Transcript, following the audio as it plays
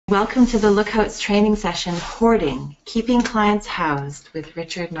Welcome to the Lookouts training session, Hoarding, Keeping Clients Housed with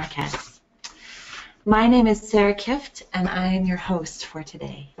Richard Marquez. My name is Sarah Kift and I am your host for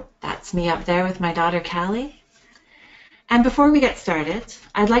today. That's me up there with my daughter Callie. And before we get started,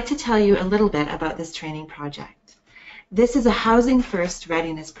 I'd like to tell you a little bit about this training project. This is a Housing First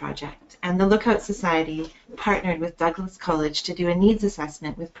readiness project, and the Lookout Society partnered with Douglas College to do a needs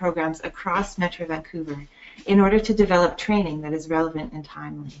assessment with programs across Metro Vancouver in order to develop training that is relevant and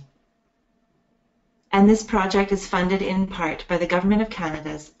timely. And this project is funded in part by the Government of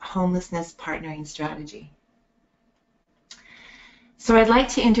Canada's Homelessness Partnering Strategy. So I'd like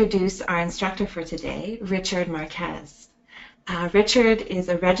to introduce our instructor for today, Richard Marquez. Richard is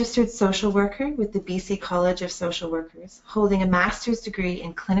a registered social worker with the BC College of Social Workers, holding a master's degree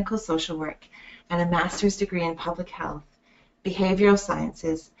in clinical social work and a master's degree in public health, behavioral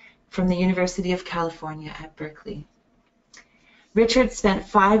sciences from the University of California at Berkeley. Richard spent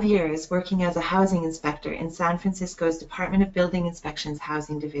 5 years working as a housing inspector in San Francisco's Department of Building Inspection's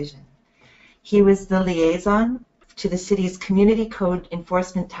Housing Division. He was the liaison to the city's Community Code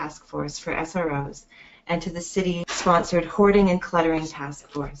Enforcement Task Force for SROs and to the city-sponsored Hoarding and Cluttering Task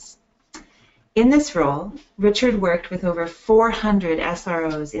Force. In this role, Richard worked with over 400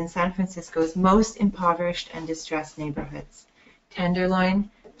 SROs in San Francisco's most impoverished and distressed neighborhoods, Tenderloin,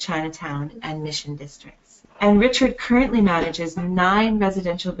 Chinatown, and Mission districts. And Richard currently manages 9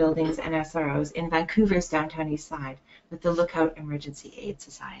 residential buildings and SROs in Vancouver's downtown east side with the Lookout Emergency Aid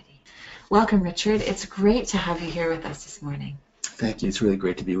Society. Welcome, Richard. It's great to have you here with us this morning. Thank you. It's really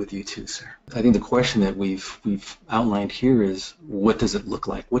great to be with you too, sir. I think the question that we've outlined here is, what does it look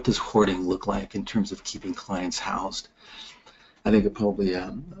like? What does hoarding look like in terms of keeping clients housed? I think probably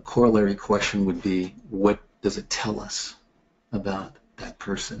a corollary question would be, what does it tell us about that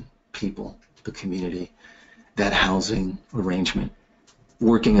person, people, the community, that housing arrangement?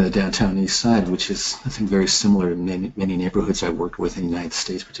 Working in the downtown east side, which is, I think, very similar to many neighborhoods I worked with in the United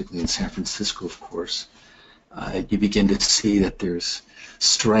States, particularly in San Francisco, of course, you begin to see that there's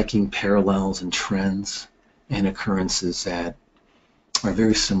striking parallels and trends and occurrences that are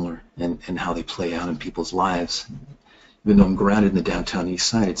very similar in how they play out in people's lives. Even though I'm grounded in the downtown east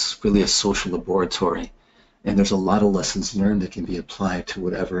side, it's really a social laboratory. And there's a lot of lessons learned that can be applied to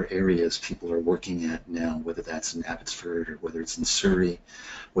whatever areas people are working at now, whether that's in Abbotsford or whether it's in Surrey,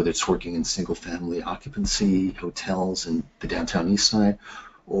 whether it's working in single-family occupancy, hotels in the downtown east side,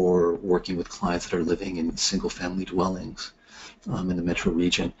 or working with clients that are living in single-family dwellings in the metro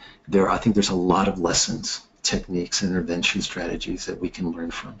region. I think there's a lot of lessons, techniques, intervention strategies that we can learn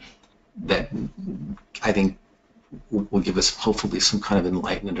from that I think will give us hopefully some kind of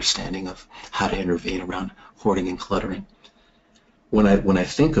enlightened understanding of how to intervene around hoarding and cluttering. When I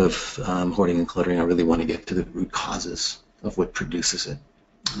think of hoarding and cluttering, I really want to get to the root causes of what produces it,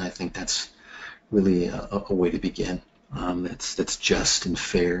 and I think that's really a way to begin. That's just and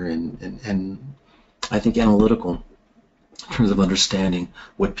fair and I think analytical in terms of understanding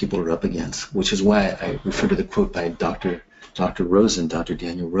what people are up against, which is why I refer to the quote by Dr.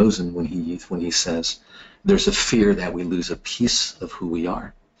 Daniel Rosen, when he says, "There's a fear that we lose a piece of who we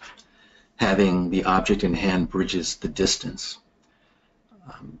are. Having the object in hand bridges the distance."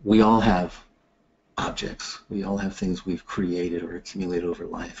 We all have objects. We all have things we've created or accumulated over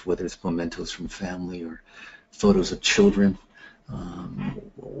life, whether it's mementos from family or photos of children,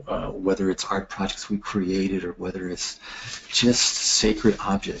 whether it's art projects we created or whether it's just sacred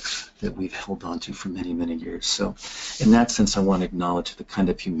objects that we've held on to for many, many years. So in that sense, I want to acknowledge the kind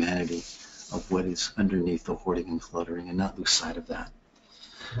of humanity of what is underneath the hoarding and cluttering and not lose sight of that.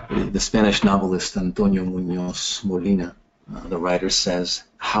 The Spanish novelist Antonio Muñoz Molina, the writer, says,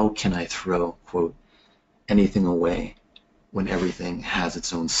 "How can I throw, quote, anything away when everything has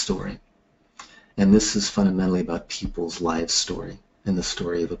its own story?" And this is fundamentally about people's life story and the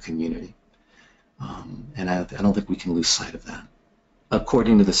story of a community. And I don't think we can lose sight of that.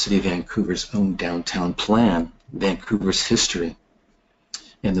 According to the City of Vancouver's own downtown plan, Vancouver's history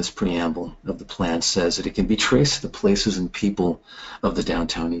in this preamble of the plan says that it can be traced to the places and people of the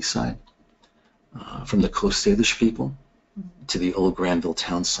downtown east side, from the Coast Salish people to the old Granville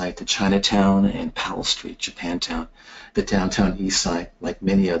town site to Chinatown and Powell Street, Japantown. The downtown east side, like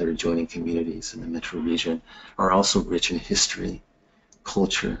many other adjoining communities in the metro region, are also rich in history,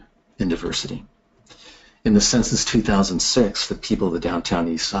 culture, and diversity. In the census 2006, the people of the downtown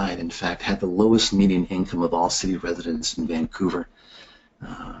east side, in fact, had the lowest median income of all city residents in Vancouver.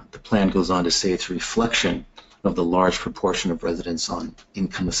 The plan goes on to say it's a reflection of the large proportion of residents on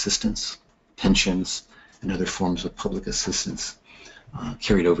income assistance, pensions, and other forms of public assistance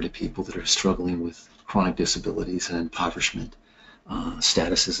carried over to people that are struggling with chronic disabilities and impoverishment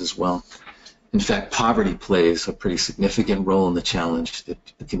statuses as well. In fact, poverty plays a pretty significant role in the challenge that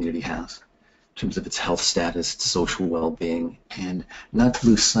the community has in terms of its health status, its social well-being, and not to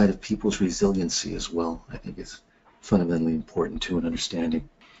lose sight of people's resiliency as well, I think is fundamentally important to an understanding.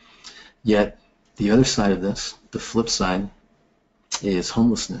 Yet, the other side of this, the flip side, is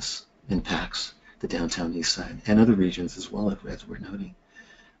homelessness impacts the downtown east side and other regions as well, as we're noting,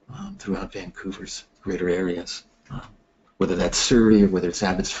 throughout Vancouver's greater areas. Whether that's Surrey, or whether it's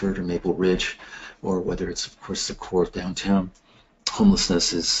Abbotsford or Maple Ridge, or whether it's, of course, the core of downtown,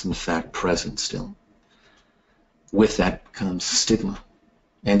 homelessness is, in fact, present still. With that comes stigma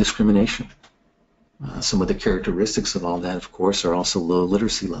and discrimination. Some of the characteristics of all that, of course, are also low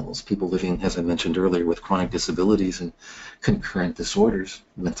literacy levels. People living, as I mentioned earlier, with chronic disabilities and concurrent disorders,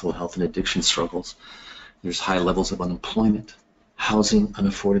 mental health and addiction struggles. There's high levels of unemployment. Housing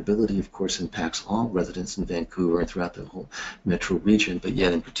unaffordability, of course, impacts all residents in Vancouver and throughout the whole metro region, but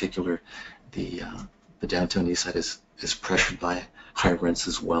yet in particular, the downtown east side is pressured by high rents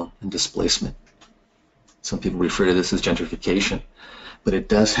as well and displacement. Some people refer to this as gentrification, but it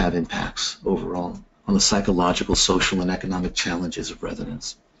does have impacts overall on the psychological, social, and economic challenges of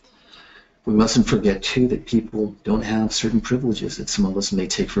residents. We mustn't forget, too, that people don't have certain privileges that some of us may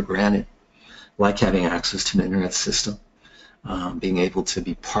take for granted, like having access to an internet system, being able to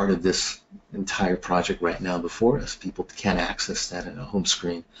be part of this entire project right now before us. People can't access that in a home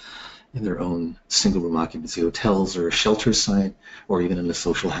screen in their own single-room occupancy hotels or a shelter site or even in a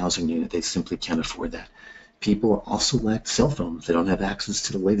social housing unit. They simply can't afford that. People also lack cell phones. They don't have access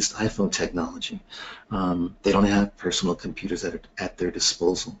to the latest iPhone technology. They don't have personal computers at their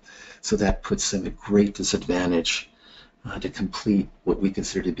disposal. So that puts them at great disadvantage to complete what we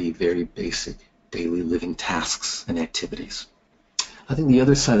consider to be very basic daily living tasks and activities. I think the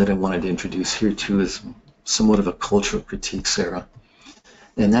other side that I wanted to introduce here too is somewhat of a cultural critique, Sarah,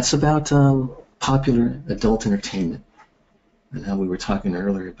 and that's about popular adult entertainment and how we were talking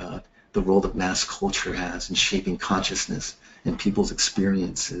earlier about the role that mass culture has in shaping consciousness and people's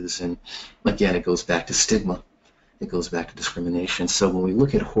experiences. And again, it goes back to stigma. It goes back to discrimination. So when we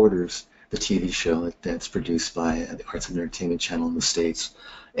look at Hoarders, the TV show that's produced by the Arts and Entertainment Channel in the States,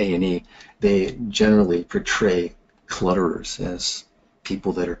 A&E, they generally portray clutterers as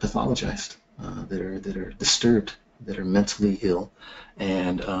people that are pathologized, that are disturbed, that are mentally ill,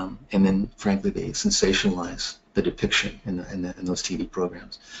 and then frankly they sensationalize the depiction in those TV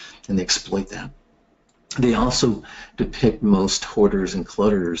programs, and they exploit that. They also depict most hoarders and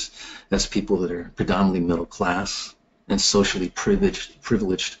clutterers as people that are predominantly middle class and socially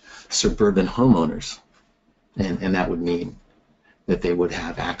privileged suburban homeowners, and that would mean that they would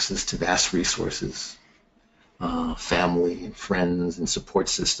have access to vast resources, family and friends and support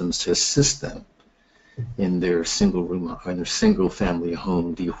systems to assist them in their single room or in their single family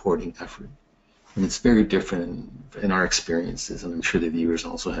home de-hoarding effort. And it's very different in our experiences, and I'm sure the viewers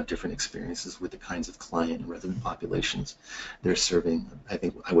also have different experiences with the kinds of client and resident populations they're serving. I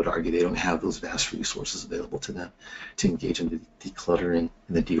think I would argue they don't have those vast resources available to them to engage in the decluttering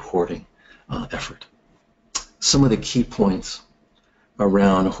and the de-hoarding effort. Some of the key points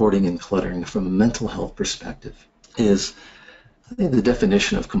around hoarding and cluttering from a mental health perspective is, I think, the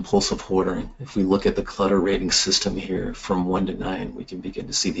definition of compulsive hoarding. If we look at the clutter rating system here from 1 to 9, we can begin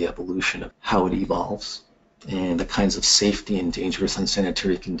to see the evolution of how it evolves and the kinds of safety and dangerous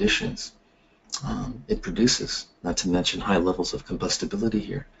unsanitary conditions it produces, not to mention high levels of combustibility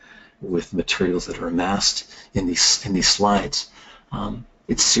here with materials that are amassed in these slides.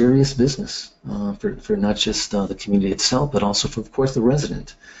 It's serious business for not just the community itself, but also for, of course, the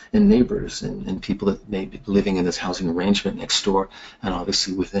resident and neighbors and people that may be living in this housing arrangement next door and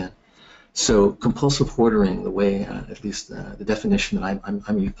obviously within. So compulsive hoarding, the way, at least the definition that I'm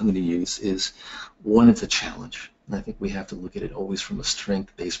going to use is, one, it's a challenge. And I think we have to look at it always from a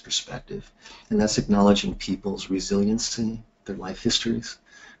strength-based perspective. And that's acknowledging people's resiliency, their life histories,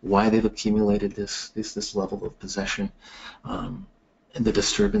 why they've accumulated this level of possession, and the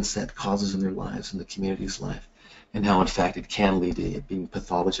disturbance that causes in their lives and the community's life, and how in fact it can lead to it being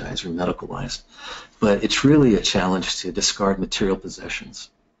pathologized or medicalized. But it's really a challenge to discard material possessions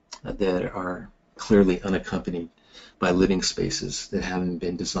that are clearly unaccompanied by living spaces that haven't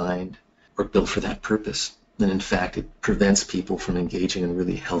been designed or built for that purpose. And in fact, it prevents people from engaging in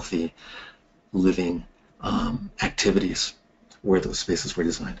really healthy living activities where those spaces were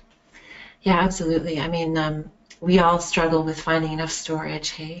designed. Yeah, absolutely. I mean, we all struggle with finding enough storage,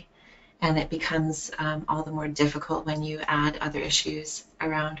 hey? And it becomes all the more difficult when you add other issues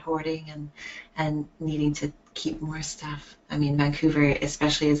around hoarding and needing to keep more stuff. I mean, Vancouver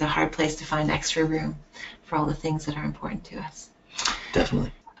especially is a hard place to find extra room for all the things that are important to us.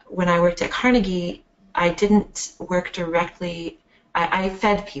 Definitely. When I worked at Carnegie, I didn't work directly. I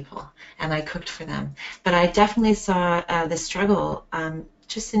fed people and I cooked for them, but I definitely saw the struggle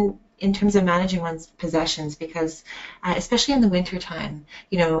just in terms of managing one's possessions because, especially in the wintertime,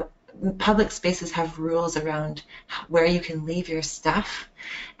 you know, public spaces have rules around where you can leave your stuff,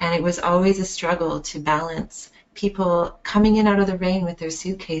 and it was always a struggle to balance people coming in out of the rain with their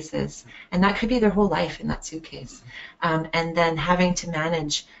suitcases, and that could be their whole life in that suitcase, and then having to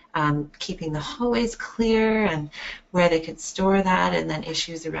manage keeping the hallways clear and where they could store that, and then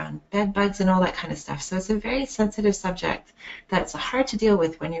issues around bed bugs and all that kind of stuff. So it's a very sensitive subject that's hard to deal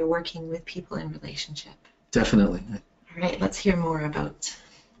with when you're working with people in relationship. Definitely. All right, let's hear more about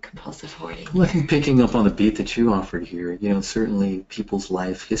compulsive hoarding. Well, I think picking up on the beat that you offered here, you know, certainly people's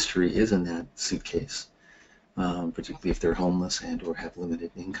life history is in that suitcase, particularly if they're homeless and or have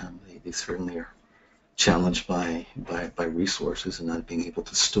limited income. They certainly are challenged by resources and not being able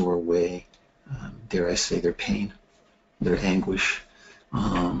to store away, dare I say, their pain, their anguish,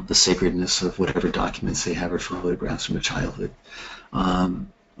 the sacredness of whatever documents they have or photographs from their childhood.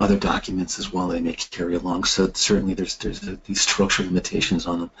 Other documents as well they may carry along. So certainly there's these structural limitations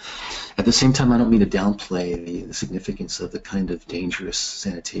on them. At the same time, I don't mean to downplay the significance of the kind of dangerous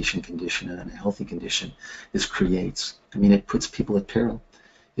sanitation condition and unhealthy condition this creates. I mean, it puts people at peril.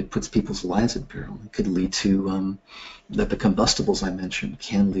 It puts people's lives at peril. It could lead to, that the combustibles I mentioned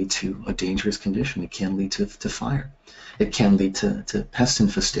can lead to a dangerous condition. It can lead to fire. It can lead to pest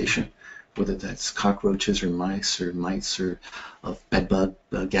infestation, whether that's cockroaches or mice or bedbug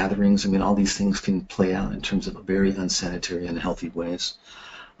gatherings. I mean, all these things can play out in terms of very unsanitary and unhealthy ways.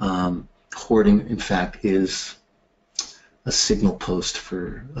 Hoarding, in fact, is a signal post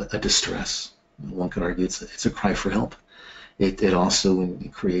for a distress. One could argue it's a cry for help. It also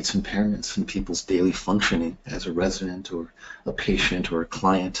creates impairments in people's daily functioning as a resident or a patient or a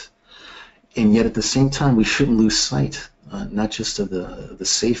client. And yet at the same time, we shouldn't lose sight, not just of the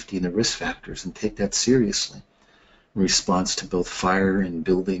safety and the risk factors, and take that seriously in response to both fire and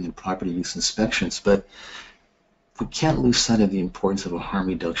building and property use inspections. But we can't lose sight of the importance of a harm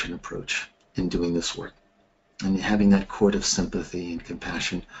reduction approach in doing this work. And having that cord of sympathy and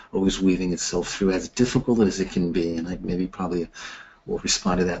compassion always weaving itself through, as difficult as it can be, and I maybe probably will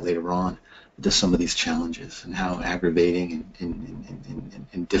respond to that later on, to some of these challenges and how aggravating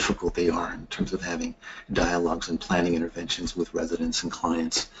and difficult they are in terms of having dialogues and planning interventions with residents and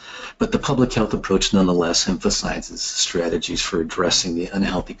clients. But the public health approach nonetheless emphasizes strategies for addressing the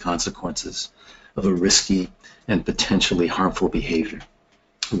unhealthy consequences of a risky and potentially harmful behavior,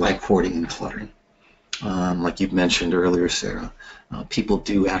 like hoarding and cluttering. Like you mentioned earlier, Sarah, people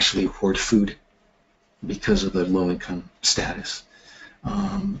do actually hoard food because of their low-income status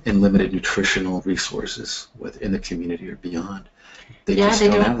and limited nutritional resources within the community or beyond. They just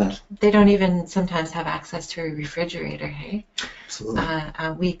don't have that. They don't even sometimes have access to a refrigerator, hey? Absolutely.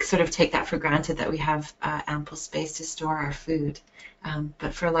 We sort of take that for granted that we have ample space to store our food.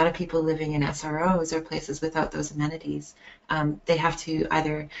 But for a lot of people living in SROs or places without those amenities, they have to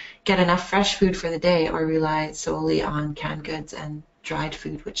either get enough fresh food for the day or rely solely on canned goods and dried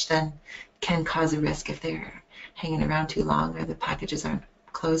food, which then can cause a risk if they're hanging around too long or the packages aren't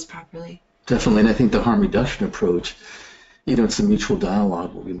closed properly. Definitely, and I think the harm reduction approach, you know, it's a mutual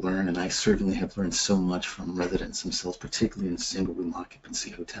dialogue what we learn, and I certainly have learned so much from residents themselves, particularly in single-room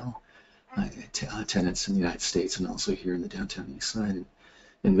occupancy hotel tenants in the United States and also here in the downtown East Side. And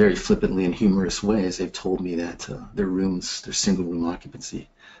in very flippantly and humorous ways, they've told me that their rooms, their single-room occupancy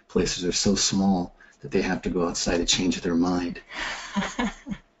places are so small that they have to go outside to change their mind.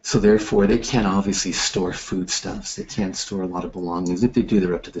 So therefore, they can't obviously store foodstuffs. They can't store a lot of belongings. If they do,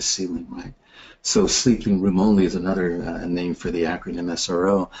 they're up to the ceiling, right? So sleeping room only is another name for the acronym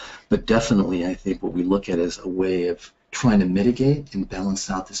SRO. But definitely, I think what we look at is a way of trying to mitigate and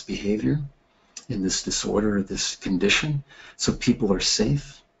balance out this behavior in this disorder, this condition, so people are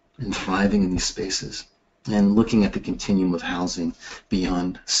safe and thriving in these spaces. And looking at the continuum of housing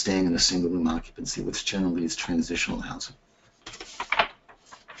beyond staying in a single-room occupancy, which generally is transitional housing.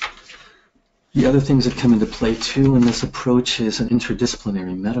 The other things that come into play too in this approach is an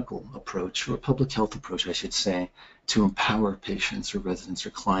interdisciplinary medical approach, or a public health approach, I should say, to empower patients or residents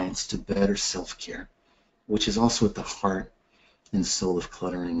or clients to better self-care, which is also at the heart and soul of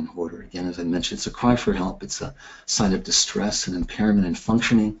cluttering and hoarder. Again, as I mentioned, it's a cry for help. It's a sign of distress and impairment in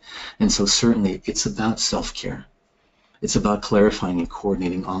functioning, and so certainly it's about self-care. It's about clarifying and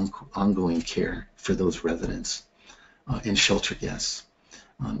coordinating ongoing care for those residents and shelter guests.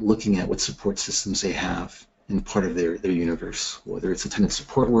 Looking at what support systems they have and part of their universe, whether it's a tenant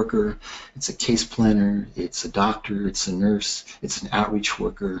support worker, it's a case planner, it's a doctor, it's a nurse, it's an outreach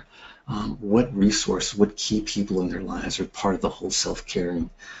worker. What resource, what key people in their lives are part of the whole self-caring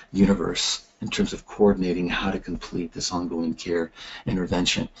universe in terms of coordinating how to complete this ongoing care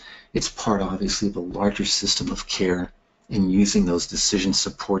intervention. It's part, obviously, of a larger system of care and using those decision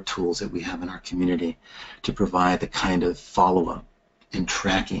support tools that we have in our community to provide the kind of follow-up and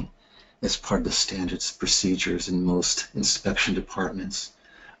tracking as part of the standards procedures in most inspection departments,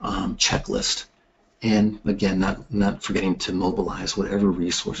 checklist. And again, not forgetting to mobilize whatever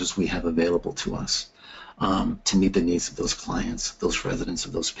resources we have available to us to meet the needs of those clients, those residents,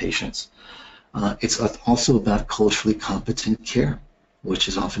 of those patients. It's also about culturally competent care, which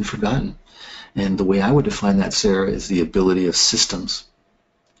is often forgotten. And the way I would define that, Sarah, is the ability of systems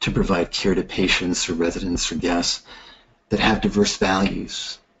to provide care to patients or residents or guests that have diverse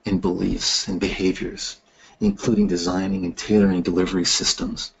values and beliefs and behaviors, including designing and tailoring delivery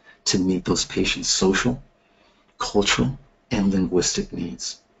systems to meet those patients' social, cultural, and linguistic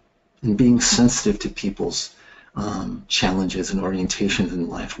needs, and being sensitive to people's challenges and orientations in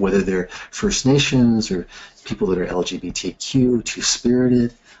life, whether they're First Nations or people that are LGBTQ,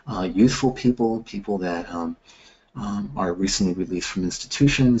 two-spirited, youthful people, people that are recently released from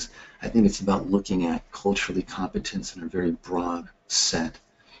institutions. I think it's about looking at culturally competence in a very broad set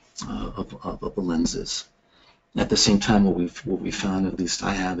of lenses. At the same time, what we found, at least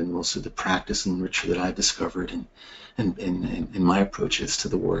I have in most of the practice and literature that I've discovered in my approaches to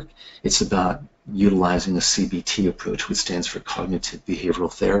the work, it's about utilizing a CBT approach, which stands for cognitive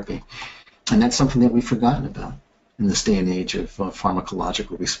behavioral therapy. And that's something that we've forgotten about in this day and age of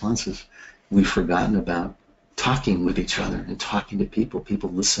pharmacological responses. We've forgotten about talking with each other and talking to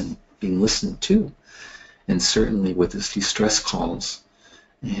people listening, being listened to. And certainly with these stress calls,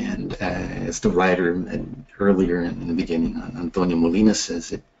 and as the writer earlier in the beginning, Antonio Molina says,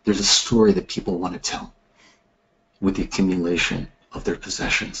 that there's a story that people want to tell with the accumulation of their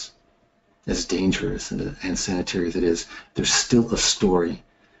possessions. As dangerous and sanitary as it is, there's still a story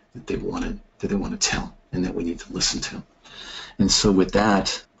that they want to tell and that we need to listen to. And so with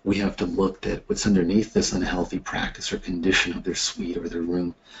that, we have to look at what's underneath this unhealthy practice or condition of their suite or their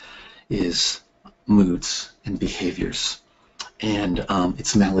room is moods and behaviors. And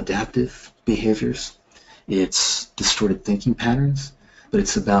it's maladaptive behaviors, it's distorted thinking patterns, but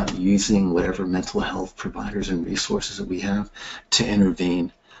it's about using whatever mental health providers and resources that we have to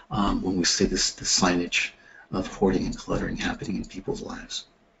intervene when we see the signage of hoarding and cluttering happening in people's lives.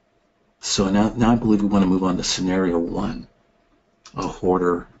 So now I believe we want to move on to scenario one, a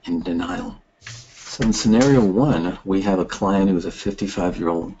hoarder in denial. So in scenario one, we have a client who is a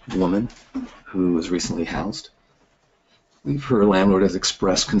 55-year-old woman who was recently housed. Her landlord has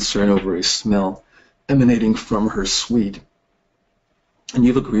expressed concern over a smell emanating from her suite, and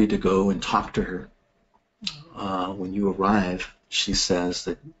you've agreed to go and talk to her. When you arrive, she says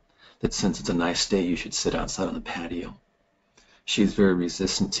that since it's a nice day, you should sit outside on the patio. She's very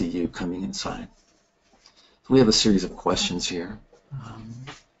resistant to you coming inside. So we have a series of questions here.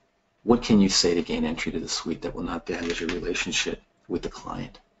 What can you say to gain entry to the suite that will not damage your relationship with the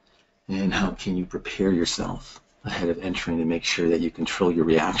client? And how can you prepare yourself ahead of entering to make sure that you control your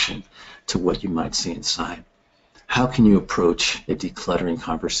reaction to what you might see inside? How can you approach a decluttering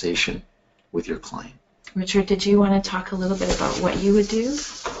conversation with your client? Richard, did you want to talk a little bit about what you would do?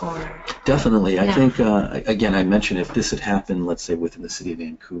 Or Definitely. Yeah. I think, again, I mentioned if this had happened, let's say, within the city of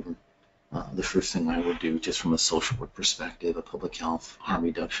Vancouver, the first thing I would do, just from a social work perspective, a public health harm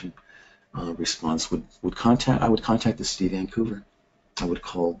reduction response, I would contact the city of Vancouver. I would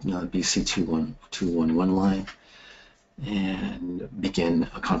call BC 211 line and begin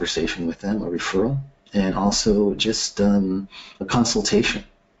a conversation with them, a referral, and also just a consultation,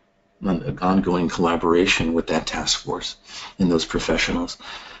 an ongoing collaboration with that task force and those professionals.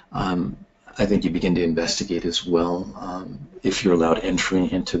 I think you begin to investigate as well if you're allowed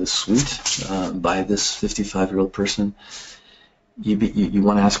entry into the suite by this 55-year-old person. You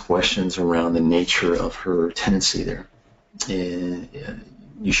want to ask questions around the nature of her tenancy there.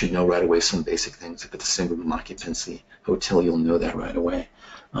 You should know right away some basic things. If it's a single room occupancy hotel, you'll know that right away.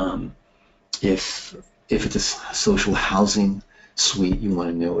 If it's a social housing suite, you want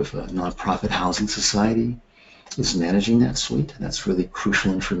to know if a nonprofit housing society is managing that suite. That's really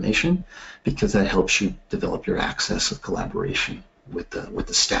crucial information because that helps you develop your access of collaboration with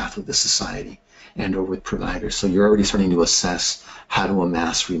the staff of the society and or with providers. So you're already starting to assess how to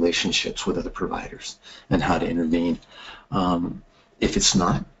amass relationships with other providers and how to intervene. If it's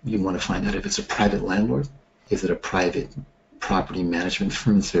not, you want to find out if it's a private landlord. Is it a private property management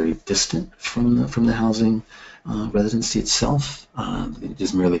firm is very distant from the housing residency itself. They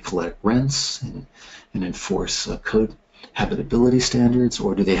just merely collect rents and enforce code habitability standards,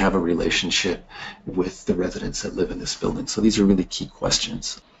 or do they have a relationship with the residents that live in this building? So these are really key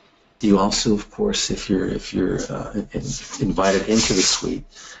questions. You also, of course, if you're invited into the suite,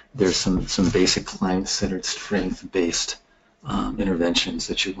 there's some basic client-centered, strength-based interventions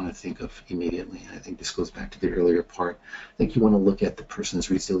that you want to think of immediately. I think this goes back to the earlier part. I think you want to look at the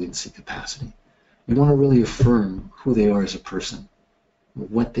person's resiliency capacity. You want to really affirm who they are as a person,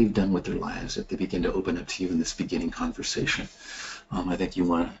 what they've done with their lives if they begin to open up to you in this beginning conversation. I think you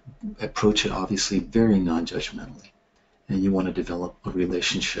want to approach it obviously very non-judgmentally, and you want to develop a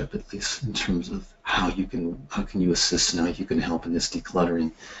relationship, at least in terms of how can you assist and how you can help in this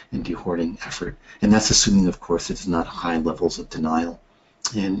decluttering and de-hoarding effort. And that's assuming, of course, it's not high levels of denial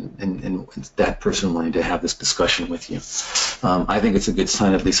and that person wanting to have this discussion with you. I think it's a good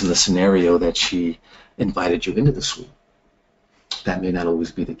sign, at least in the scenario, that she invited you into the suite. That may not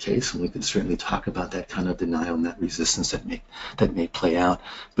always be the case, and we can certainly talk about that kind of denial and that resistance that may play out.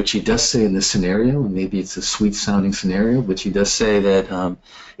 But she does say in this scenario, and maybe it's a sweet-sounding scenario, but she does say that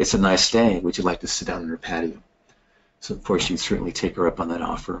it's a nice day. Would you like to sit down on her patio? So, of course, you certainly take her up on that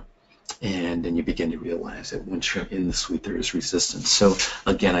offer, and then you begin to realize that once you're in the suite, there is resistance. So,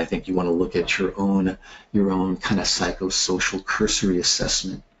 again, I think you want to look at your own kind of psychosocial cursory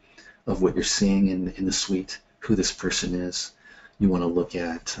assessment of what you're seeing in the suite, who this person is. You want to look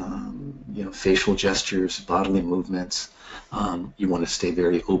at facial gestures, bodily movements. You want to stay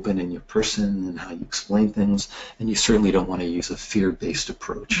very open in your person and how you explain things, and you certainly don't want to use a fear-based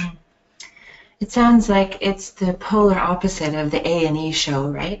approach. Mm. It sounds like it's the polar opposite of the A&E show,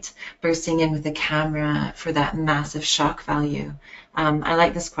 right? Bursting in with a camera for that massive shock value. I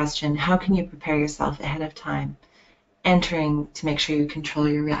like this question. How can you prepare yourself ahead of time? Entering to make sure you control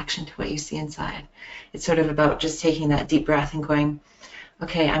your reaction to what you see inside. It's sort of about just taking that deep breath and going,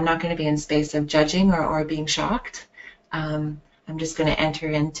 okay, I'm not going to be in space of judging or being shocked. I'm just going to enter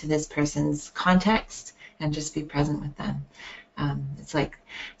into this person's context and just be present with them. It's like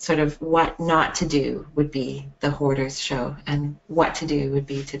sort of what not to do would be the hoarder's show, and what to do would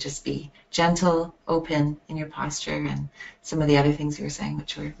be to just be gentle, open in your posture, and some of the other things you were saying,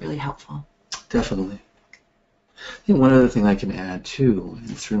 which were really helpful. Definitely. I think one other thing I can add too,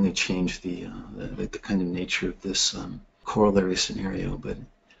 and certainly change the kind of nature of this corollary scenario, but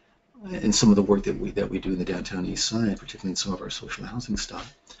in some of the work that we do in the downtown east side, particularly in some of our social housing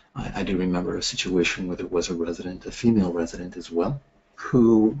stuff, I do remember a situation where there was a resident, a female resident as well,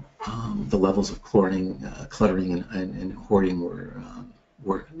 who the levels of cluttering and hoarding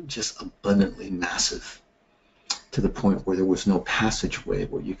were just abundantly massive, to the point where there was no passageway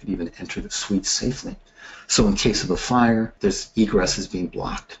where you could even enter the suite safely. So in case of a fire, there's egress is being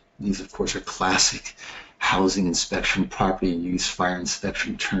blocked. These, of course, are classic housing inspection, property use, fire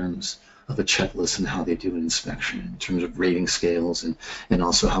inspection terms of a checklist and how they do an inspection in terms of rating scales and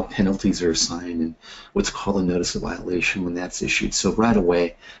also how penalties are assigned and what's called a notice of violation when that's issued. So right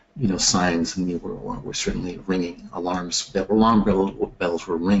away, signs were certainly ringing, alarm bells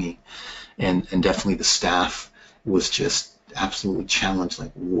were ringing, and definitely the staff was just absolutely challenged,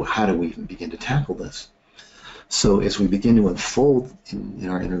 like, how do we even begin to tackle this? So as we begin to unfold in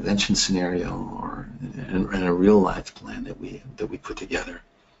our intervention scenario or in a real life plan that we put together,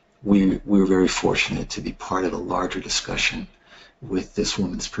 we were very fortunate to be part of a larger discussion with this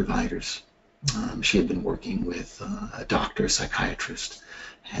woman's providers. She had been working with a doctor, a psychiatrist,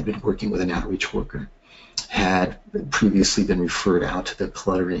 had been working with an outreach worker, had previously been referred out to the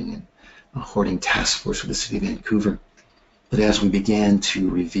cluttering and hoarding task force for the city of Vancouver. But as we began to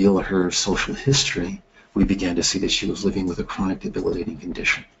reveal her social history, we began to see that she was living with a chronic debilitating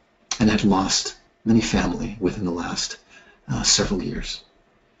condition and had lost many family within the last several years.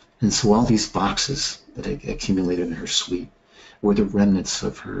 And so all these boxes that had accumulated in her suite were the remnants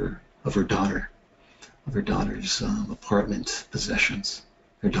of her daughter's apartment possessions.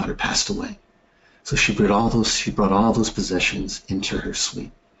 Her daughter passed away. So she brought all those possessions into her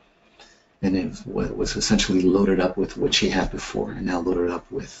suite. And it was essentially loaded up with what she had before, and now loaded up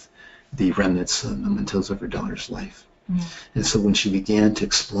with the remnants and mementos of her daughter's life. Mm. And so when she began to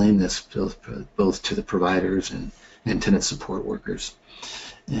explain this both to the providers and tenant support workers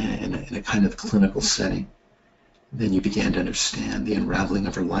in a kind of clinical setting, then you began to understand the unraveling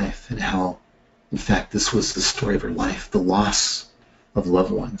of her life and how, in fact, this was the story of her life, the loss of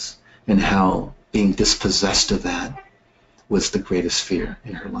loved ones, and how being dispossessed of that was the greatest fear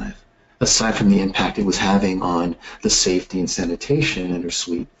in her life. Aside from the impact it was having on the safety and sanitation in her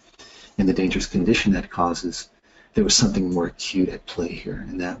suite and the dangerous condition that causes, there was something more acute at play here,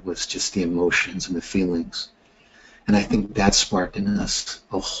 and that was just the emotions and the feelings. And I think that sparked in us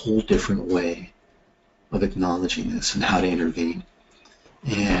a whole different way of acknowledging this and how to intervene.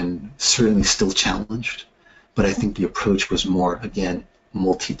 And certainly still challenged, but I think the approach was more, again,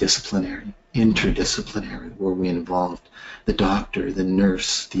 multidisciplinary, interdisciplinary, where we involved the doctor, the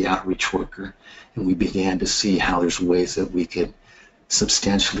nurse, the outreach worker, and we began to see how there's ways that we could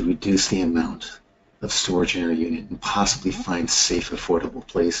substantially reduce the amount of storage in our unit and possibly find safe, affordable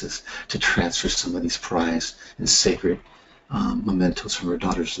places to transfer some of these prized and sacred mementos from our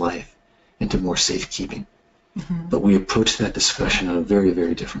daughter's life into more safekeeping. Mm-hmm. But we approached that discussion in a very,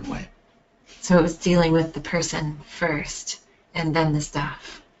 very different way. So it was dealing with the person first and then the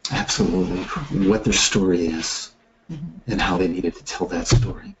staff. Absolutely. Mm-hmm. What their story is, mm-hmm. and how they needed to tell that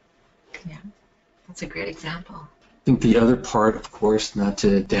story. Yeah, that's a great example. I think the other part, of course, not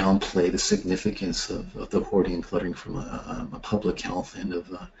to downplay the significance of the hoarding and cluttering from a public health and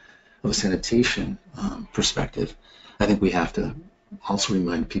of a sanitation perspective, I think we have to also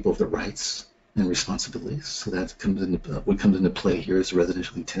remind people of the rights and responsibilities. So that comes into what comes into play here is the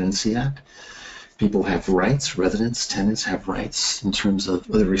Residential Tenancy Act. People have rights, residents, tenants have rights in terms of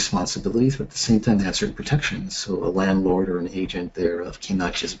other responsibilities, but at the same time they have certain protections. So a landlord or an agent thereof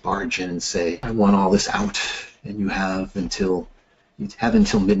cannot just barge in and say, I want all this out, and you have until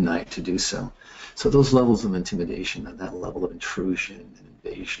midnight to do so. So those levels of intimidation, that level of intrusion and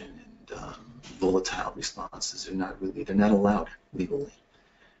invasion and volatile responses they're not allowed legally.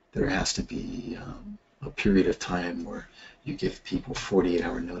 There has to be a period of time where you give people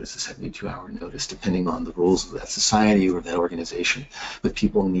 48-hour notice, a 72-hour notice, depending on the rules of that society or that organization. But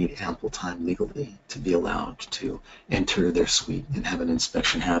people need ample time legally to be allowed to enter their suite and have an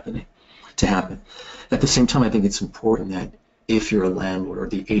inspection happen. At the same time, I think it's important that if you're a landlord or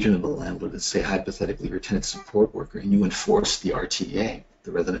the agent of a landlord, let's say hypothetically you're a tenant support worker and you enforce the RTA,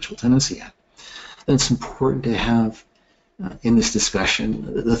 the Residential Tenancy Act, then it's important to have in this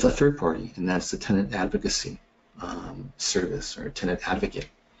discussion the third party, and that's the tenant advocacy service or tenant advocate.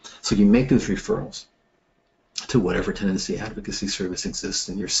 So you make those referrals to whatever tenancy advocacy service exists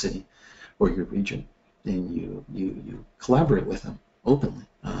in your city or your region, and you collaborate with them openly,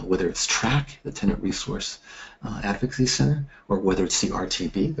 whether it's TRAC, the Tenant Resource Advocacy Center, or whether it's the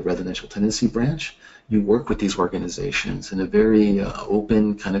RTB, the Residential Tenancy Branch. You work with these organizations in a very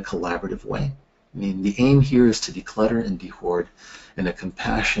open, kind of collaborative way. I mean, the aim here is to declutter and dehoard in a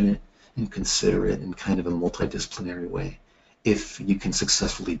compassionate and considerate and kind of a multidisciplinary way, if you can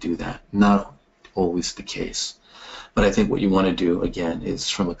successfully do that. Not always the case. But I think what you want to do, again, is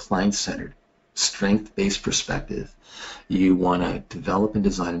from a client-centered, strength-based perspective, you want to develop and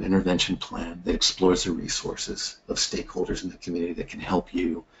design an intervention plan that explores the resources of stakeholders in the community that can help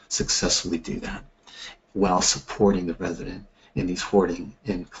you successfully do that while supporting the resident in these hoarding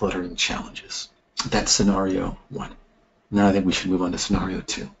and cluttering challenges. That's scenario one. Now I think we should move on to scenario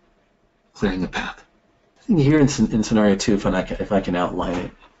two, clearing the path. I think here in scenario two, if I can outline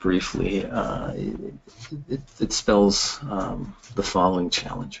it briefly, it spells the following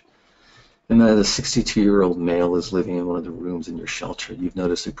challenge. And that a 62-year-old male is living in one of the rooms in your shelter. You've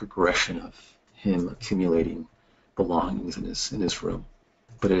noticed a progression of him accumulating belongings in his room.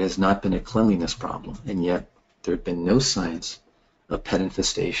 But it has not been a cleanliness problem, and yet there have been no signs of pet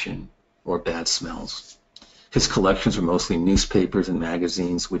infestation or bad smells. His collections are mostly newspapers and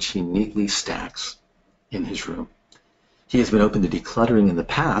magazines, which he neatly stacks in his room. He has been open to decluttering in the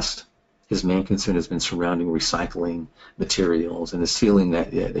past. His main concern has been surrounding recycling materials and is feeling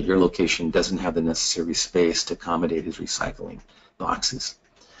that your location doesn't have the necessary space to accommodate his recycling boxes.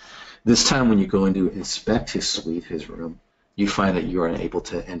 This time when you go in to inspect his suite, his room, you find that you are unable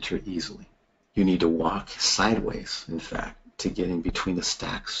to enter easily. You need to walk sideways, in fact, to get in between the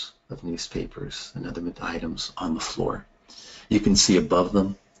stacks of newspapers and other items on the floor. You can see above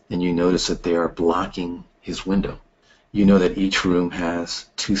them, and you notice that they are blocking his window. You know that each room has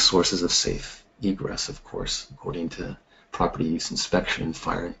two sources of safe egress, of course, according to property use inspection and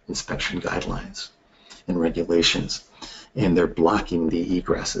fire inspection guidelines and regulations. And they're blocking the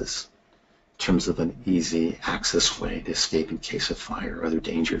egresses in terms of an easy access way to escape in case of fire or other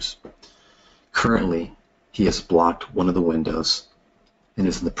dangers. Currently, he has blocked one of the windows and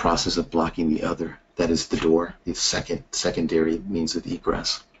is in the process of blocking the other. That is the door, the secondary means of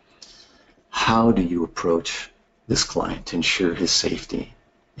egress. How do you approach this client to ensure his safety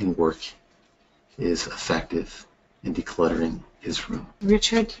and work is effective in decluttering his room?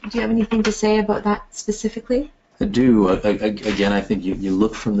 Richard, do you have anything to say about that specifically? I do. Again, I think you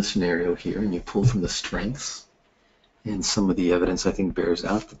look from the scenario here and you pull from the strengths, and some of the evidence I think bears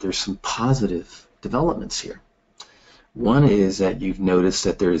out that there's some positive developments here. One is that you've noticed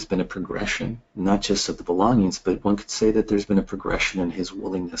that there has been a progression, not just of the belongings, but one could say that there's been a progression in his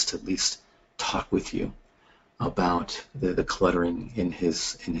willingness to at least talk with you about the cluttering in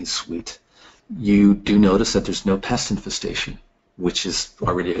his suite. You do notice that there's no pest infestation, which is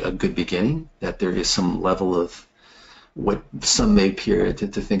already a good beginning, that there is some level of what some may appear to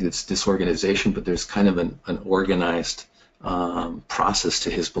think it's disorganization, but there's kind of an organized process to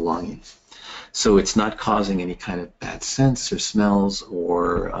his belongings. So it's not causing any kind of bad scents or smells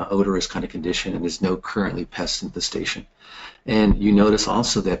or odorous kind of condition, and there's no currently pest infestation. And you notice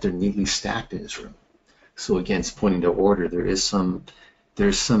also that they're neatly stacked in his room. So again, it's pointing to order. There's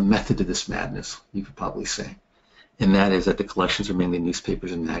some method to this madness, you could probably say, and that is that the collections are mainly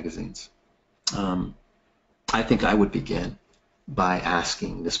newspapers and magazines. I think I would begin by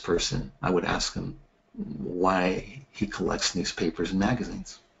asking this person, I would ask him why he collects newspapers and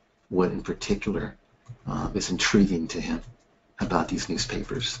magazines. What in particular is intriguing to him about these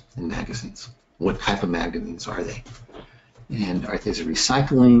newspapers and magazines? What type of magazines are they? And is it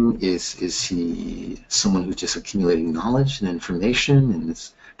recycling? Is he someone who's just accumulating knowledge and information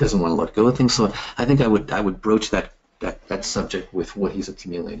and doesn't want to let go of things? So I think I would broach that subject with what he's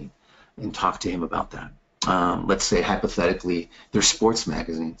accumulating and talk to him about that. Let's say hypothetically they're sports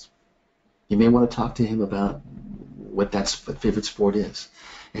magazines. You may want to talk to him about what favorite sport is,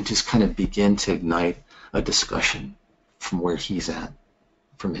 and just kind of begin to ignite a discussion from where he's at,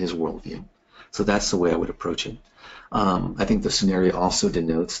 from his worldview. So that's the way I would approach it. I think the scenario also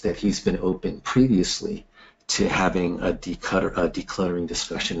denotes that he's been open previously to having a decluttering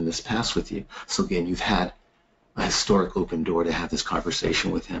discussion in this past with you. So again, you've had a historic open door to have this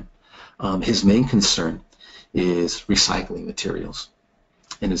conversation with him. His main concern is recycling materials,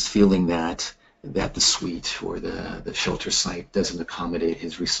 and his feeling that the suite or the shelter site doesn't accommodate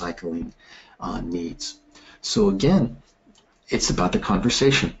his recycling needs. So again, it's about the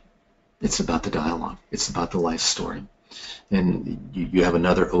conversation. It's about the dialogue. It's about the life story. And you have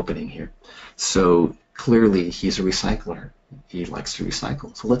another opening here. So clearly he's a recycler. He likes to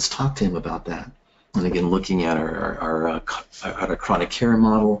recycle. So let's talk to him about that. And again, looking at our chronic care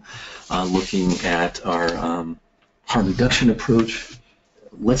model, looking at our harm reduction approach,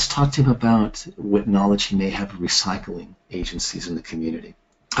 let's talk to him about what knowledge he may have of recycling agencies in the community.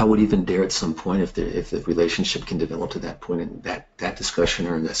 I would even dare at some point, if the relationship can develop to that point in that discussion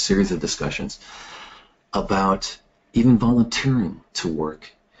or in a series of discussions, about even volunteering to work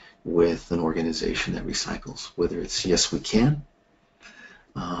with an organization that recycles, whether it's Yes We Can,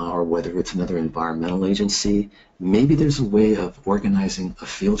 or whether it's another environmental agency. Maybe there's a way of organizing a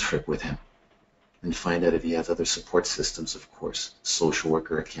field trip with him and find out if he has other support systems, of course, social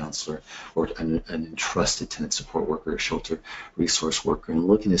worker, a counselor, or an entrusted tenant support worker, a shelter resource worker, and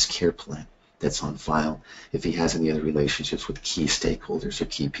look in his care plan that's on file if he has any other relationships with key stakeholders or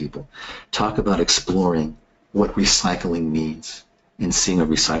key people. Talk about exploring what recycling means and seeing a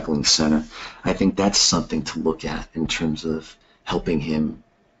recycling center. I think that's something to look at in terms of helping him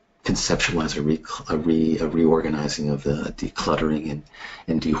conceptualize a reorganizing of the decluttering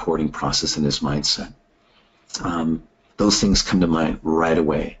and de-hoarding process in his mindset. Those things come to mind right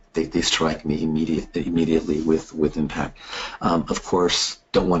away. They strike me immediately with impact. Of course,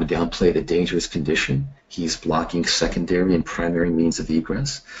 don't want to downplay the dangerous condition. He's blocking secondary and primary means of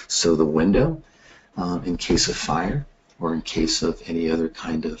egress. So the window, in case of fire or in case of any other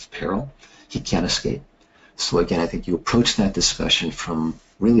kind of peril, he can't escape. So again, I think you approach that discussion from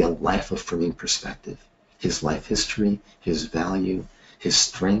really a life-affirming perspective. His life history, his value, his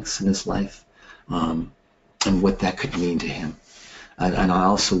strengths in his life, and what that could mean to him. And I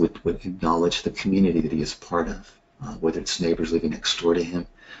also would acknowledge the community that he is part of, whether it's neighbors living next door to him,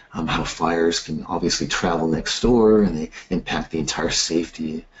 how fires can obviously travel next door and they impact the entire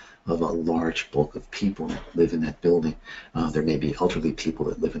safety of a large bulk of people that live in that building. There may be elderly people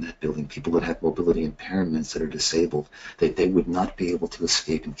that live in that building, people that have mobility impairments that are disabled, that they would not be able to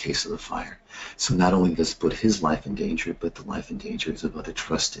escape in case of a fire. So not only does it put his life in danger, but the life in danger of other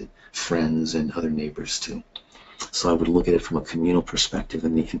trusted friends and other neighbors too. So I would look at it from a communal perspective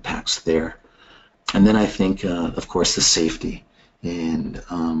and the impacts there. And then I think, of course, the safety and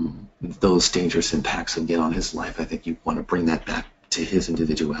those dangerous impacts again on his life. I think you want to bring that back to his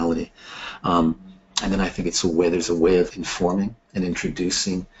individuality. And then I think there's a way of informing and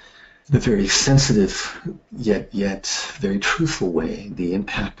introducing the very sensitive yet very truthful way, the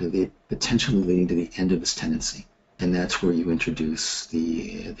impact of it potentially leading to the end of his tenancy. And that's where you introduce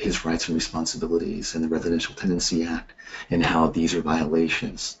his rights and responsibilities and the Residential Tenancy Act and how these are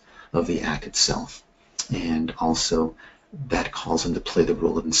violations of the Act itself. And also that calls into play the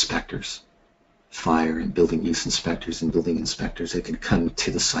role of inspectors fire and building use inspectors and building inspectors that can come to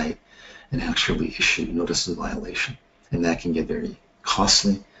the site and actually issue notice of violation. And that can get very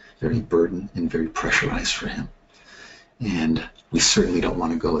costly, very burdened, and very pressurized for him. And we certainly don't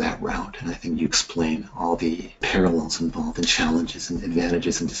want to go that route. And I think you explain all the parallels involved and challenges and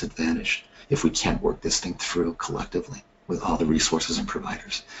advantages and disadvantages if we can't work this thing through collectively with all the resources and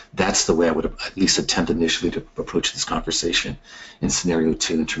providers. That's the way I would at least attempt initially to approach this conversation in scenario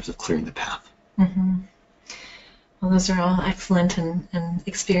 2 in terms of clearing the path. Mm-hmm. Well, those are all excellent and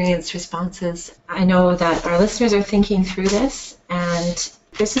experienced responses. I know that our listeners are thinking through this, and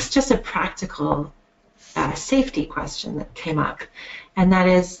this is just a practical safety question that came up, and that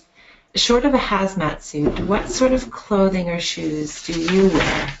is, short of a hazmat suit, what sort of clothing or shoes do you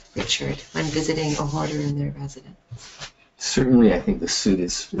wear, Richard, when visiting a hoarder in their residence? Certainly, I think the suit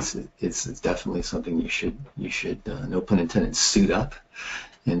is definitely something you should no pun intended, suit up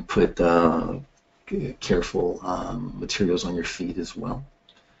and put careful materials on your feet as well.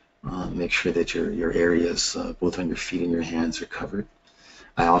 Make sure that your areas, both on your feet and your hands, are covered.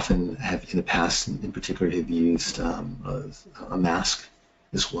 I often have, in the past, in particular, have used a mask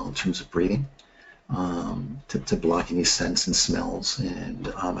as well in terms of breathing to block any scents and smells,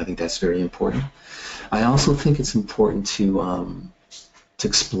 and I think that's very important. I also think it's important to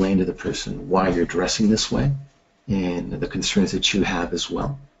explain to the person why you're dressing this way and the concerns that you have as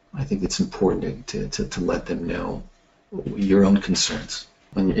well. I think it's important to let them know your own concerns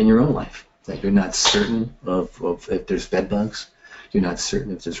in your own life, that you're not certain of if there's bed bugs, you're not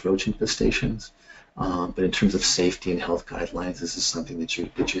certain if there's roach infestations, but in terms of safety and health guidelines, this is something that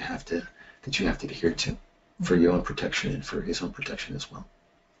you have to adhere to for your own protection and for his own protection as well.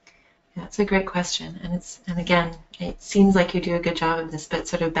 Yeah, it's a great question, and again, it seems like you do a good job of this, but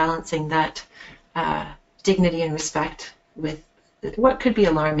sort of balancing that dignity and respect with what could be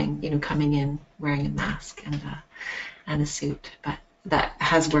alarming, coming in wearing a mask and a suit, but that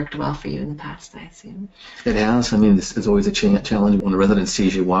has worked well for you in the past, I assume. It has. I mean, this is always a challenge when a resident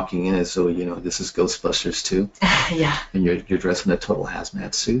sees you walking in, as though this is Ghostbusters too. Yeah. And you're dressed in a total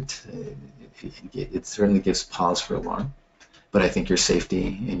hazmat suit. It certainly gives pause for alarm. But I think your safety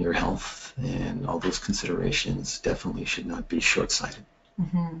and your health and all those considerations definitely should not be short-sighted.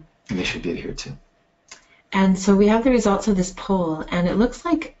 Mm-hmm. And they should be adhered to. And so we have the results of this poll, and it looks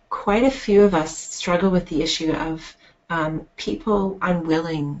like quite a few of us struggle with the issue of people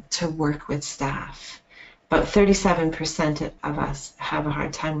unwilling to work with staff. About 37% of us have a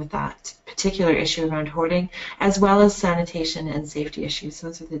hard time with that particular issue around hoarding, as well as sanitation and safety issues.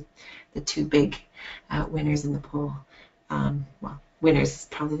 Those are the two big winners in the poll. Well, winners is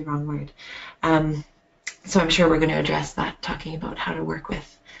probably the wrong word. So I'm sure we're going to address that, talking about how to work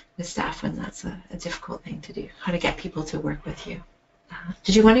with staff when that's a difficult thing to do, how to get people to work with you.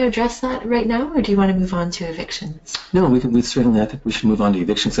 Did you want to address that right now, or do you want to move on to evictions? No, we certainly. I think we should move on to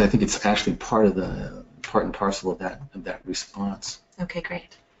evictions. I think it's actually part and parcel of that response. Okay,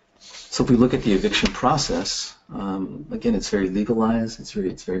 great. So if we look at the eviction process, again, it's very legalized. It's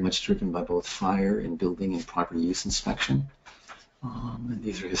very much driven by both fire and building and property use inspection. And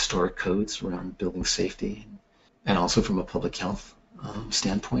these are historic codes around building safety, and also from a public health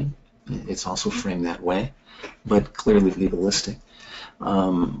standpoint, it's also framed that way, but clearly legalistic.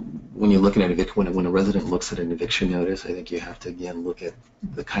 When you look at an eviction, when a resident looks at an eviction notice, I think you have to again look at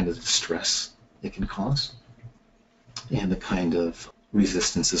the kind of distress it can cause and the kind of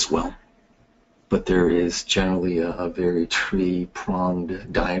resistance as well. But there is generally a very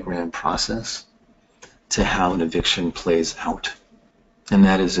tree-pronged diagram process to how an eviction plays out, and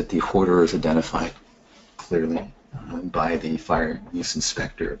that is that the hoarder is identified clearly by the fire use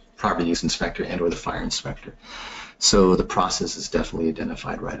inspector, property use inspector, and or the fire inspector. So the process is definitely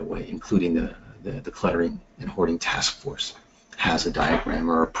identified right away, including the cluttering and hoarding task force has a diagram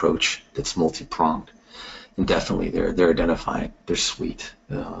or approach that's multi-pronged. And definitely they're identified, their suite,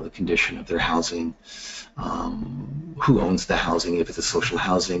 the condition of their housing, who owns the housing, if it's a social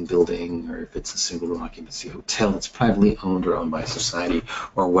housing building or if it's a single occupancy hotel that's privately owned or owned by a society,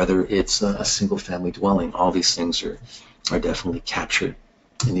 or whether it's a single family dwelling. All these things are definitely captured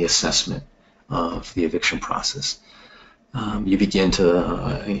in the assessment of the eviction process. You begin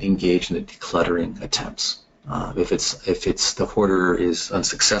to engage in the decluttering attempts. If it's the hoarder is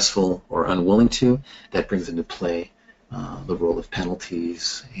unsuccessful or unwilling to, that brings into play the role of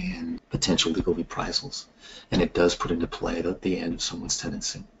penalties and potential legal reprisals, and it does put into play the end of someone's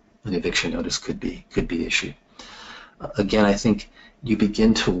tenancy. An eviction notice could be issued. Again, I think you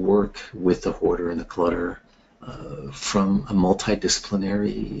begin to work with the hoarder and the clutter from a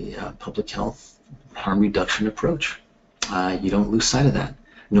multidisciplinary public health harm reduction approach. You don't lose sight of that.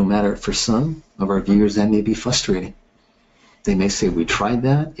 no matter, for some of our viewers, that may be frustrating. They may say, we tried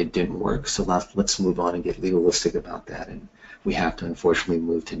that, it didn't work, so let's move on and get legalistic about that. And we have to, unfortunately,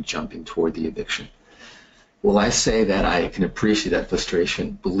 move to jumping toward the eviction. Well, I say that I can appreciate that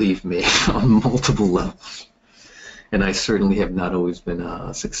frustration, believe me, on multiple levels. And I certainly have not always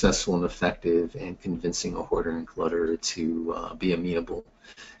been successful and effective in convincing a hoarder and clutterer to be amenable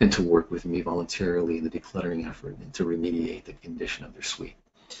and to work with me voluntarily in the decluttering effort and to remediate the condition of their suite.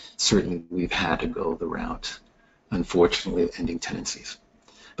 Certainly, we've had to go the route, unfortunately, of ending tenancies.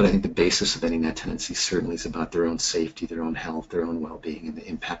 But I think the basis of ending that tenancy certainly is about their own safety, their own health, their own well-being, and the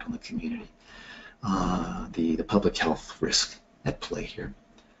impact on the community. The public health risk at play here.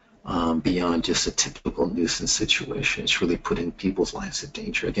 Beyond just a typical nuisance situation. It's really putting people's lives in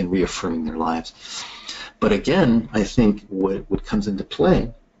danger, again, reaffirming their lives. But again, I think what comes into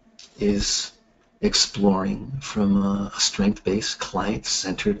play is exploring from a strength-based,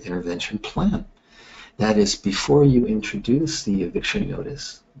 client-centered intervention plan. That is, before you introduce the eviction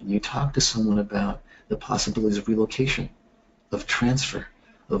notice, you talk to someone about the possibilities of relocation, of transfer,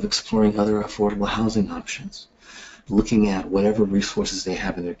 of exploring other affordable housing options, looking at whatever resources they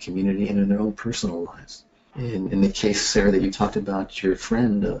have in their community and in their own personal lives. In the case, Sarah, that you talked about, your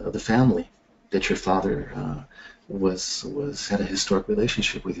friend of the family, that your father had a historic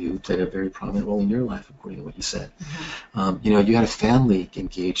relationship with you, played a very prominent role in your life, according to what you said. Mm-hmm. You had a family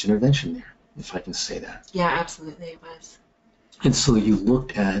engaged intervention there, if I can say that. Yeah, absolutely, it was. And so you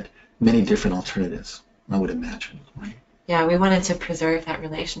looked at many different alternatives, I would imagine, right? Yeah, we wanted to preserve that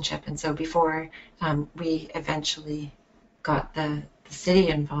relationship, and so before we eventually got the city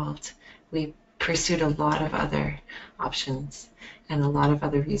involved, we pursued a lot of other options and a lot of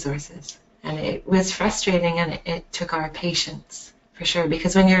other resources. And it was frustrating, and it took our patience, for sure,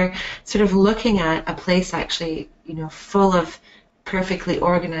 because when you're sort of looking at a place actually, full of perfectly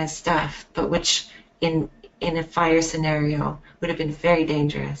organized stuff, but which in a fire scenario would have been very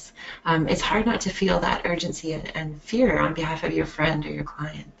dangerous. It's hard not to feel that urgency and fear on behalf of your friend or your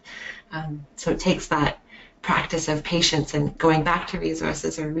client. So it takes that practice of patience and going back to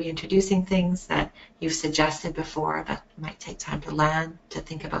resources or reintroducing things that you've suggested before that might take time to land, to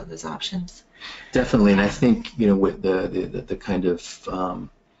think about those options. Definitely, and I think, with the kind of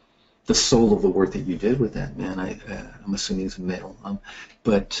the soul of the work that you did with that man, I'm assuming he's a male,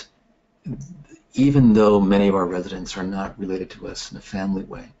 but even though many of our residents are not related to us in a family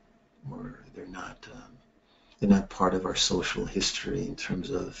way, or they're not part of our social history in terms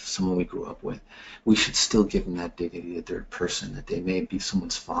of someone we grew up with, we should still give them that dignity that they're a person, that they may be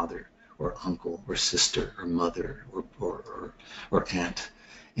someone's father or uncle or sister or mother or aunt.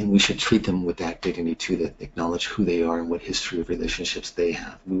 And we should treat them with that dignity too, that acknowledge who they are and what history of relationships they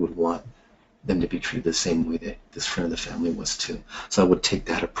have. We would want them to be treated the same way that this friend of the family was too. So I would take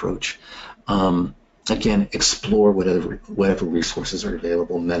that approach. Again, explore whatever resources are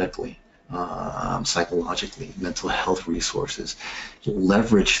available medically, psychologically, mental health resources.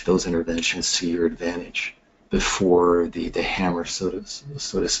 Leverage those interventions to your advantage before the hammer, so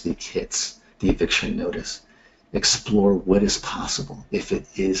to speak, hits the eviction notice. Explore what is possible, if it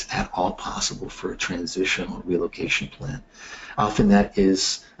is at all possible, for a transition or relocation plan. Often that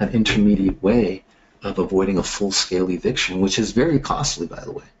is an intermediate way of avoiding a full-scale eviction, which is very costly, by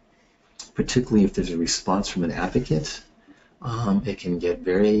the way. Particularly if there's a response from an advocate, it can get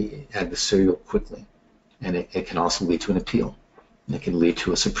very adversarial quickly, and it can also lead to an appeal. And it can lead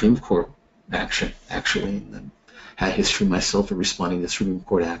to a Supreme Court action, actually. I had history myself of responding to Supreme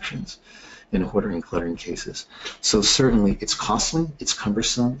Court actions in hoarding and cluttering cases. So certainly it's costly, it's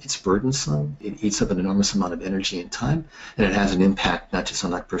cumbersome, it's burdensome, it eats up an enormous amount of energy and time, and it has an impact not just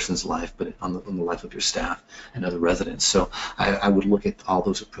on that person's life, but on the life of your staff and other residents. So I would look at all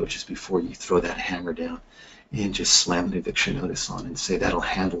those approaches before you throw that hammer down and just slam an eviction notice on and say that'll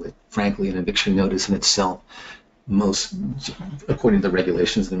handle it. Frankly, an eviction notice in itself, according to the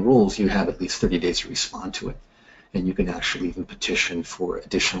regulations and rules, you have at least 30 days to respond to it. And you can actually even petition for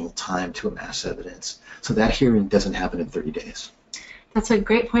additional time to amass evidence. So that hearing doesn't happen in 30 days. That's a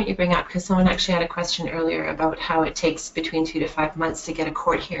great point you bring up, because someone actually had a question earlier about how it takes between 2 to 5 months to get a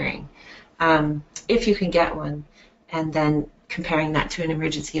court hearing, if you can get one, and then comparing that to an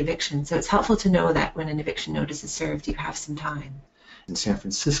emergency eviction. So it's helpful to know that when an eviction notice is served, you have some time. In San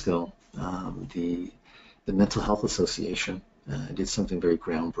Francisco, the Mental Health Association did something very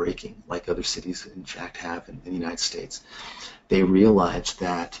groundbreaking, like other cities in fact have in the United States. They realized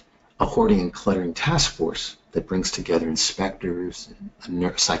that a hoarding and cluttering task force that brings together inspectors,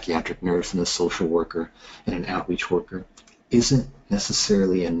 a psychiatric nurse, and a social worker, and an outreach worker isn't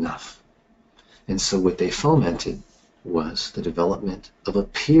necessarily enough. And so what they fomented was the development of a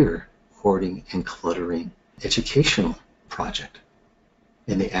peer hoarding and cluttering educational project.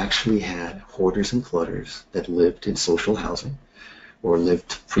 And they actually had hoarders and clutters that lived in social housing or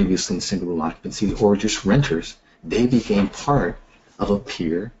lived previously in single room occupancy or just renters. They became part of a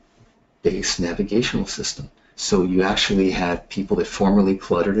peer-based navigational system. So you actually had people that formerly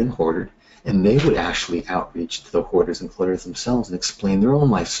cluttered and hoarded, and they would actually outreach to the hoarders and clutters themselves and explain their own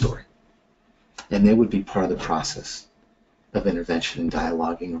life story. And they would be part of the process of intervention and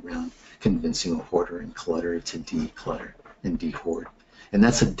dialoguing around convincing a hoarder and clutterer to declutter and dehoard. And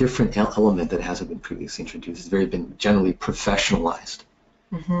that's a different element that hasn't been previously introduced. It's very been generally professionalized.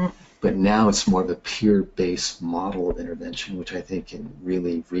 Mm-hmm. But now it's more of a peer-based model of intervention, which I think can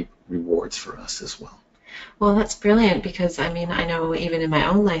really reap rewards for us as well. Well, that's brilliant because, I mean, I know even in my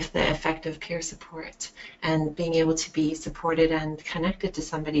own life the effect of peer support and being able to be supported and connected to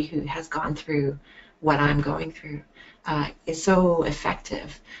somebody who has gone through what I'm going through is so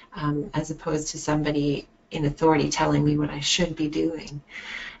effective as opposed to somebody in authority telling me what I should be doing.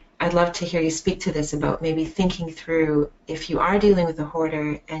 I'd love to hear you speak to this about maybe thinking through if you are dealing with a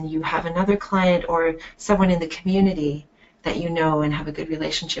hoarder and you have another client or someone in the community that you know and have a good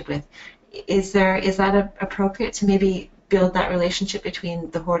relationship with. Is that appropriate to maybe build that relationship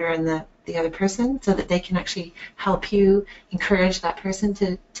between the hoarder and the other person so that they can actually help you encourage that person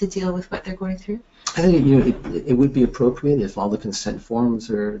to deal with what they're going through? I think it would be appropriate if all the consent forms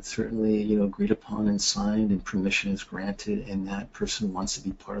are certainly agreed upon and signed and permission is granted and that person wants to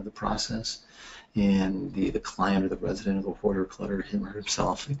be part of the process and the client or the resident of the hoarder, clutter, him or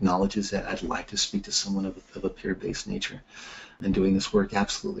himself acknowledges that I'd like to speak to someone of a peer-based nature and doing this work.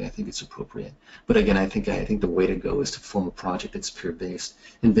 Absolutely, I think it's appropriate. But again, I think the way to go is to form a project that's peer-based.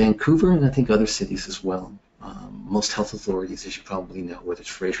 In Vancouver and I think other cities as well, most health authorities, as you probably know, whether it's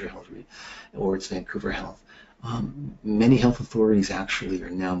Fraser Health or it's Vancouver Health, many health authorities actually are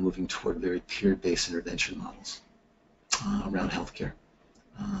now moving toward very peer-based intervention models around healthcare.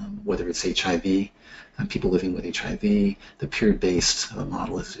 Whether it's HIV, people living with HIV, the peer-based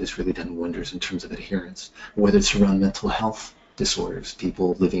model has really done wonders in terms of adherence. Whether it's around mental health disorders,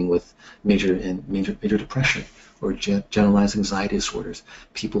 people living with major depression or generalized anxiety disorders,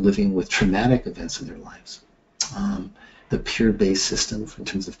 people living with traumatic events in their lives. The peer-based system in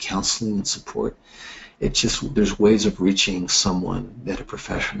terms of counseling and support, there's ways of reaching someone that a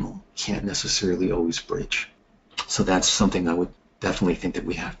professional can't necessarily always bridge. So that's something I would definitely think that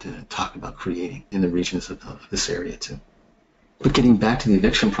we have to talk about creating in the regions of this area too. But getting back to the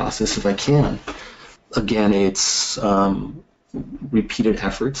eviction process, if I can, again, it's repeated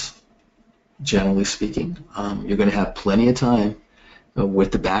efforts, generally speaking. You're going to have plenty of time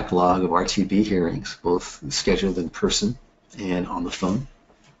with the backlog of RTB hearings, both scheduled in person and on the phone.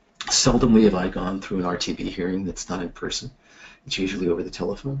 Seldomly have I gone through an RTB hearing that's not in person. It's usually over the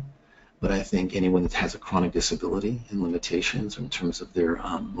telephone. But I think anyone that has a chronic disability and limitations in terms of their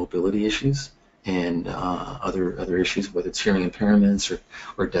mobility issues and other issues, whether it's hearing impairments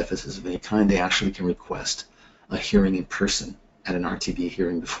or deficits of any kind, they actually can request a hearing in person at an RTB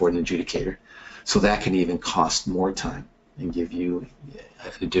hearing before an adjudicator. So that can even cost more time and give you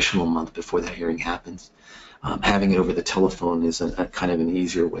an additional month before that hearing happens. Having it over the telephone is a kind of an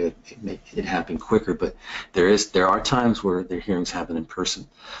easier way of making it happen quicker, but there are times where their hearings happen in person.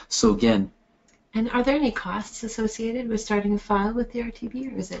 So again. And are there any costs associated with starting a file with the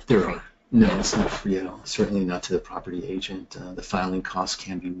RTB, or is it there free? Are. No, it's not free at all. Certainly not to the property agent. The filing costs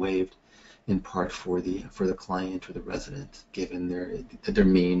can be waived in part for the client or the resident, given their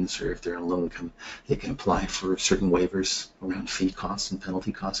means, or if they're on low income, they can apply for certain waivers around fee costs and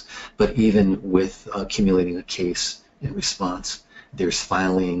penalty costs. But even with accumulating a case in response, there's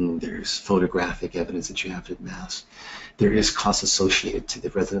filing, there's photographic evidence that you have to amass. There is cost associated to the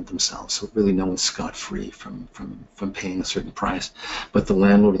resident themselves, so really no one's scot-free from paying a certain price. But the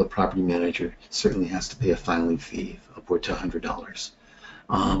landlord or the property manager certainly has to pay a filing fee of upward to $100.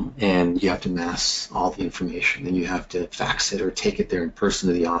 And you have to mass all the information, and you have to fax it or take it there in person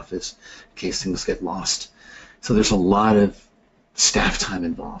to the office in case things get lost. So there's a lot of staff time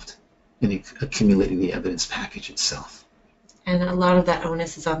involved in accumulating the evidence package itself. And a lot of that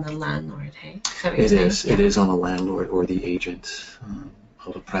onus is on the landlord, hey? It is. Yeah. It is on the landlord or the agent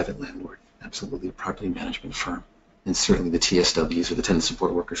of a private landlord, absolutely, a property management firm. And certainly the TSWs or the tenant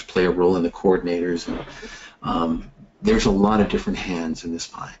support workers play a role in the coordinators. And there's a lot of different hands in this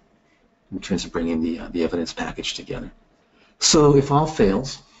pie in terms of bringing the evidence package together. So if all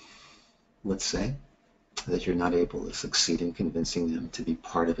fails, let's say that you're not able to succeed in convincing them to be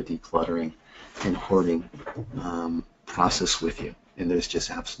part of a decluttering and hoarding process with you, and there's just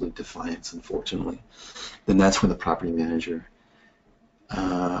absolute defiance, unfortunately, then that's when the property manager,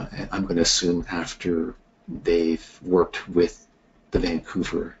 I'm going to assume after they've worked with the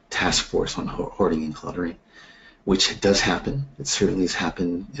Vancouver task force on hoarding and cluttering, which does happen. It certainly has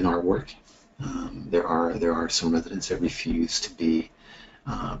happened in our work. There are some residents that refuse to be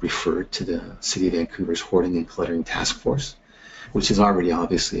referred to the City of Vancouver's hoarding and cluttering task force, which is already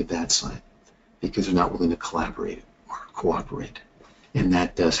obviously a bad sign because they're not willing to collaborate or cooperate. And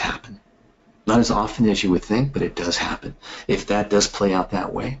that does happen. Not as often as you would think, but it does happen. If that does play out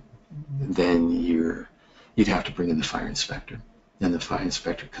that way, then you'd have to bring in the fire inspector. And the fire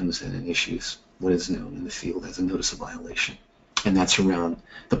inspector comes in and issues what is known in the field as a notice of violation. And that's around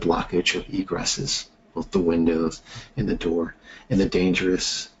the blockage of egresses, both the windows and the door, and the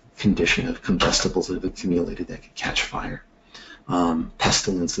dangerous condition of combustibles that have accumulated that could catch fire.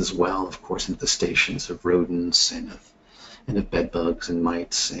 Pestilence as well, of course, into the stations of rodents and of bed bugs and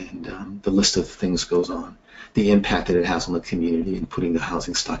mites, and the list of things goes on. The impact that it has on the community and putting the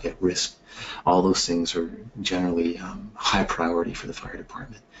housing stock at risk, all those things are generally high priority for the fire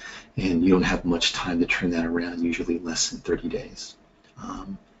department. And you don't have much time to turn that around, usually less than 30 days.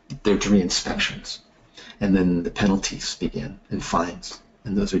 There's re-inspections, and then the penalties begin and fines,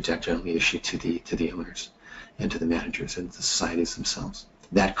 and those are generally issued to the owners and to the managers and the societies themselves.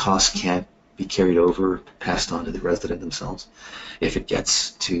 That cost can't be carried over, passed on to the resident themselves. If it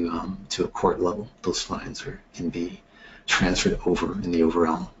gets to a court level, those fines can be transferred over in the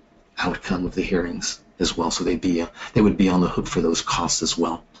overall outcome of the hearings as well. So they would be on the hook for those costs as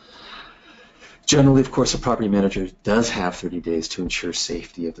well. Generally, of course, the property manager does have 30 days to ensure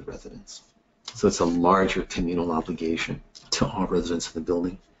safety of the residents. So it's a larger communal obligation to all residents of the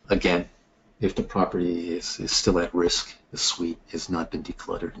building. Again, if the property is still at risk, the suite has not been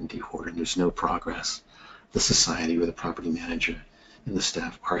decluttered and dehoarded, there's no progress, the society or the property manager and the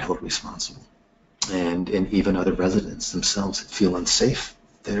staff are held responsible. And even other residents themselves that feel unsafe,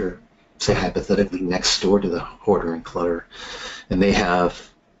 that are, say, hypothetically next door to the hoarder and clutter, and they have,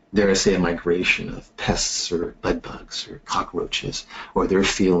 dare I say, a migration of pests or bed bugs or cockroaches, or they're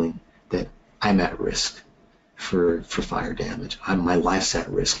feeling that I'm at risk for fire damage. My life's at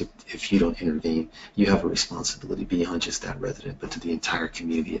risk if you don't intervene. You have a responsibility beyond just that resident, but to the entire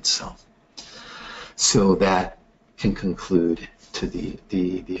community itself. So that can conclude to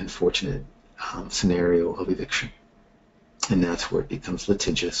the unfortunate scenario of eviction. And that's where it becomes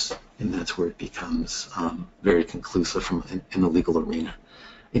litigious, and that's where it becomes very conclusive in the legal arena.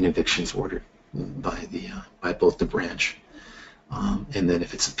 In evictions ordered by both the branch. And then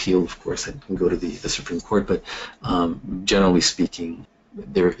if it's appealed, of course, it can go to the Supreme Court. But generally speaking,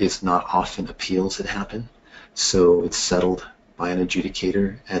 there is not often appeals that happen. So it's settled by an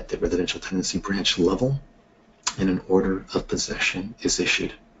adjudicator at the residential tenancy branch level, and an order of possession is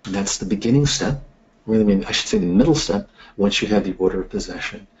issued. And that's the beginning step. I should say the middle step. Once you have the order of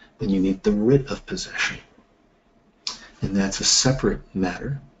possession, then you need the writ of possession. And that's a separate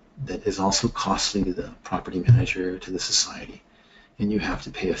matter that is also costly to the property manager, to the society. And you have to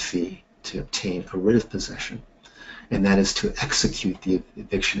pay a fee to obtain a writ of possession. And that is to execute the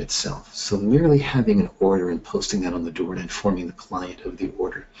eviction itself. So merely having an order and posting that on the door and informing the client of the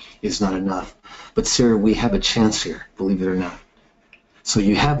order is not enough. But Sarah, we have a chance here, believe it or not. So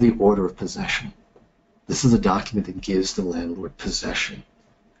you have the order of possession. This is a document that gives the landlord possession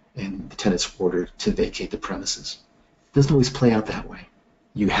and the tenant's order to vacate the premises. It doesn't always play out that way.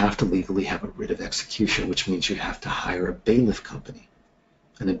 You have to legally have a writ of execution, which means you have to hire a bailiff company.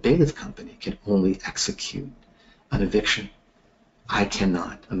 And a bailiff company can only execute an eviction. I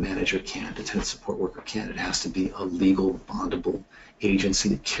cannot, a manager can't, a tenant support worker can't. It has to be a legal, bondable agency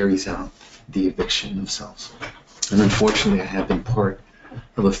that carries out the eviction themselves. And unfortunately, I have been part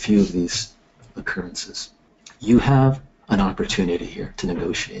of a few of these occurrences. You have an opportunity here to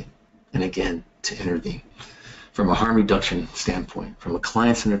negotiate, and again, to intervene. From a harm reduction standpoint, from a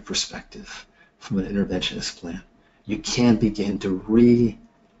client-centered perspective, from an interventionist plan, you can begin to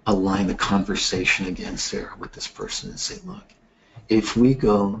realign the conversation again, Sarah, with this person and say, look, if we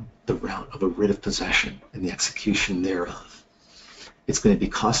go the route of a writ of possession and the execution thereof, it's going to be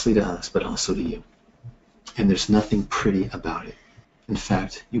costly to us, but also to you. And there's nothing pretty about it. In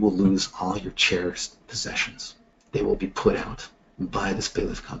fact, you will lose all your cherished possessions. They will be put out by this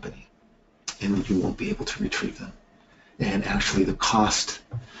bailiff company, and you won't be able to retrieve them. And actually the cost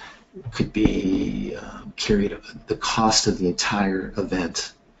could be the cost of the entire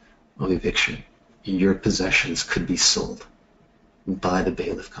event of eviction. Your possessions could be sold by the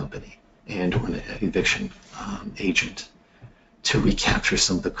bailiff company and or an eviction agent to recapture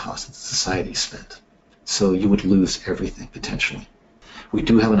some of the costs that the society spent. So you would lose everything potentially. We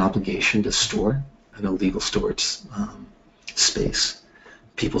do have an obligation to store an illegal storage space,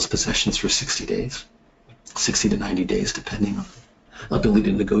 people's possessions for 60 days, 60 to 90 days, depending on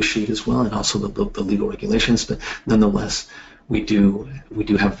ability to negotiate as well, and also the legal regulations. But nonetheless, we do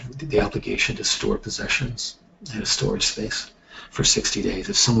have the obligation to store possessions in a storage space for 60 days.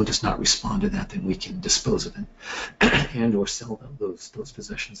 If someone does not respond to that, then we can dispose of it and or sell them those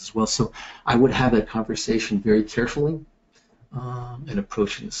possessions as well. So I would have that conversation very carefully and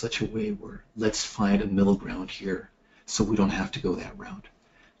approach it in such a way where let's find a middle ground here so we don't have to go that route.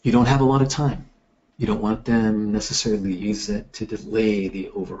 You don't have a lot of time. You don't want them necessarily use it to delay the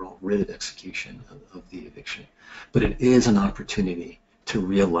overall writ of execution of the eviction. But it is an opportunity to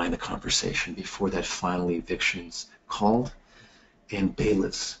realign the conversation before that final eviction's called and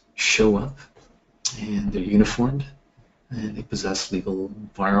bailiffs show up and they're uniformed and they possess legal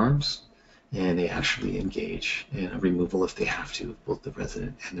firearms and they actually engage in a removal if they have to of both the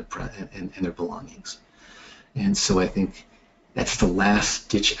resident and their belongings. And so I think that's the last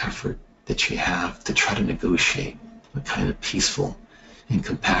ditch effort that you have to try to negotiate a kind of peaceful and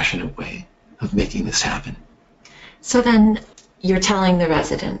compassionate way of making this happen. So then you're telling the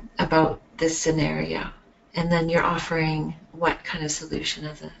resident about this scenario, and then you're offering what kind of solution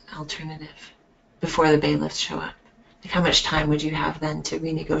as an alternative before the bailiffs show up? Like how much time would you have then to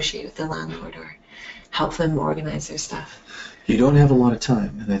renegotiate with the landlord or help them organize their stuff? You don't have a lot of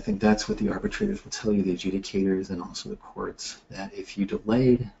time, and I think that's what the arbitrators will tell you, the adjudicators and also the courts, that if you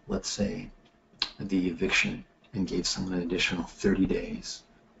delayed, let's say, the eviction and gave someone an additional 30 days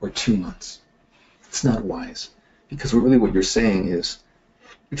or 2 months, it's not wise, because really what you're saying is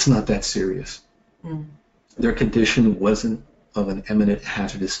it's not that serious. Their condition wasn't of an eminent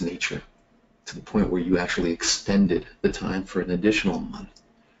hazardous nature to the point where you actually extended the time for an additional month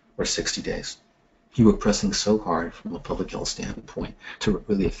or 60 days. You were pressing so hard from a public health standpoint to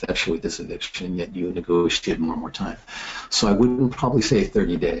really effectuate this eviction, yet you negotiated more and more time. So I wouldn't probably say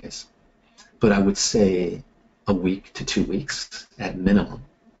 30 days, but I would say a week to 2 weeks at minimum,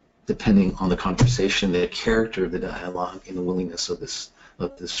 depending on the conversation, the character of the dialogue, and the willingness of this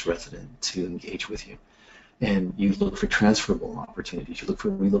resident to engage with you. And you look for transferable opportunities. You look for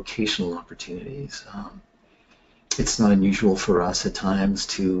relocational opportunities. It's not unusual for us at times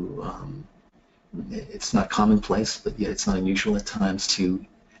to it's not commonplace, but yet it's not unusual at times to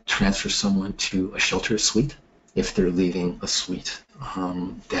transfer someone to a shelter suite if they're leaving a suite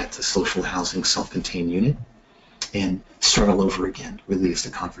that's a social housing self-contained unit, and start all over again. Really is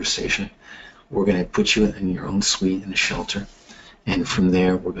the conversation. We're going to put you in your own suite in a shelter, and from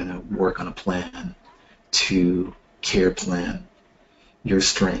there we're going to work on a plan to care plan your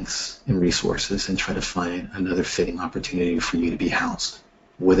strengths and resources and try to find another fitting opportunity for you to be housed,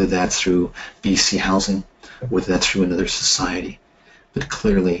 whether that's through BC Housing, whether that's through another society. But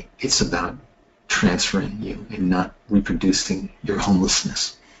clearly, it's about transferring you and not reproducing your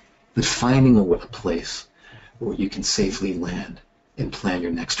homelessness, but finding a place where you can safely land and plan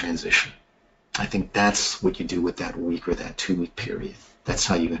your next transition. I think that's what you do with that week or that 2 week period. That's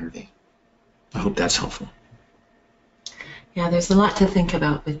how you intervene. I hope that's helpful. Yeah, there's a lot to think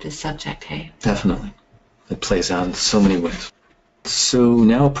about with this subject, hey? Definitely. It plays out in so many ways. So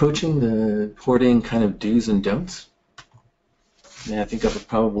now approaching the hoarding kind of do's and don'ts. And I think I've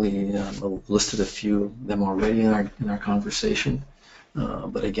probably listed a few of them already in our conversation.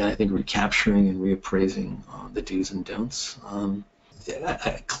 But again, I think recapturing and reappraising the do's and don'ts.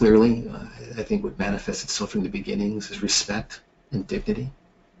 Clearly, I think what manifests itself from the beginnings is respect and dignity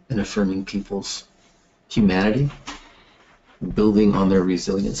and affirming people's humanity, building on their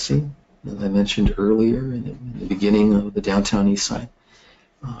resiliency. As I mentioned earlier in the beginning of the downtown east side,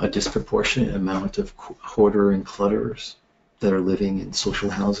 a disproportionate amount of hoarder and clutterers that are living in social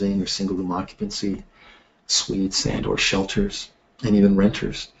housing or single room occupancy suites and or shelters, and even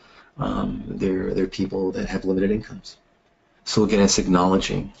renters. They're people that have limited incomes. So again, it's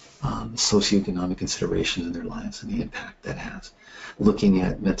acknowledging socioeconomic considerations in their lives and the impact that has. Looking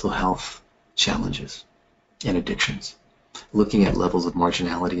at mental health challenges and addictions. Looking at levels of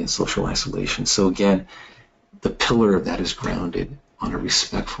marginality and social isolation. So again, the pillar of that is grounded on a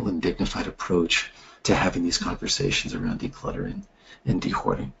respectful and dignified approach to having these conversations around decluttering and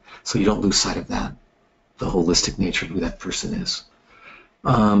de-hoarding. So you don't lose sight of that, the holistic nature of who that person is.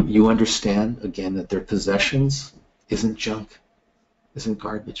 You understand, again, that their possessions isn't junk, isn't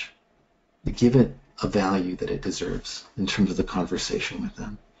garbage. You give it a value that it deserves in terms of the conversation with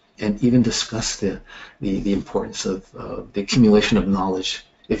them. And even discuss the importance of the accumulation of knowledge,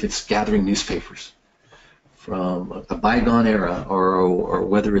 if it's gathering newspapers from a bygone era, or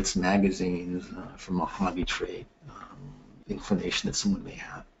whether it's magazines from a hobby trade. inclination that someone may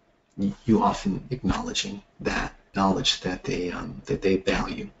have. You often acknowledging that knowledge that they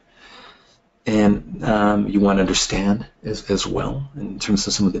value. And you want to understand as well, in terms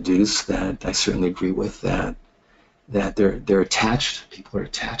of some of the dues that I certainly agree with, that they're attached, people are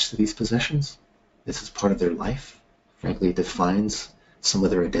attached to these possessions. This is part of their life. Frankly, it defines some of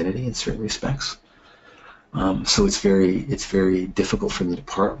their identity in certain respects. So it's very difficult for them to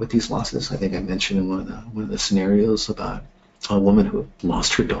part with these losses. I think I mentioned in one of the scenarios about a woman who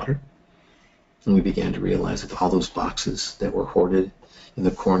lost her daughter, and we began to realize that all those boxes that were hoarded in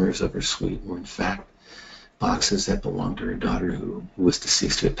the corners of her suite were in fact boxes that belonged to her daughter who was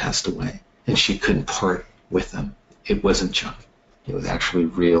deceased, who had passed away, and she couldn't part with them. It wasn't junk. It was actually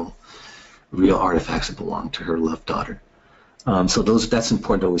real artifacts that belonged to her loved daughter. So that's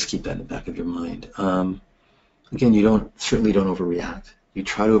important to always keep that in the back of your mind. Again, you certainly don't overreact. You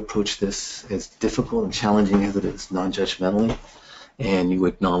try to approach this as difficult and challenging as it is, non-judgmentally, and you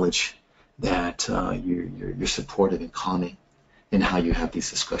acknowledge that you're supportive and calming in how you have these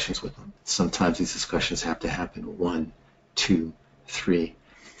discussions with them. Sometimes these discussions have to happen 1, 2, 3,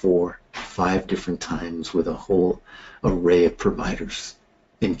 4, 5 different times with a whole array of providers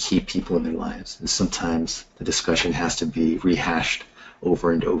and key people in their lives. And sometimes the discussion has to be rehashed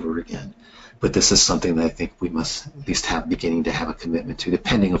over and over again. But this is something that I think we must at least beginning to have a commitment to,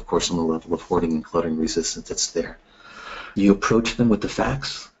 depending, of course, on the level of hoarding and cluttering resistance that's there. You approach them with the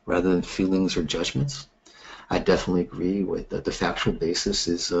facts rather than feelings or judgments. I definitely agree with the factual basis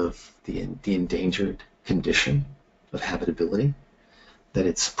is of the endangered condition of habitability that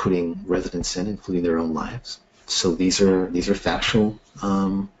it's putting residents in, including their own lives. So these are factual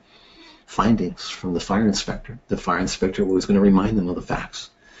findings from the fire inspector. The fire inspector was going to remind them of the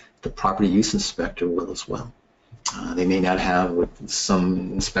facts. The property use inspector will as well. They may not have what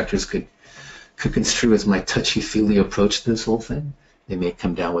some inspectors could construe as my touchy-feely approach to this whole thing. They may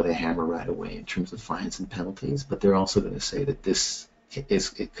come down with a hammer right away in terms of fines and penalties, but they're also going to say that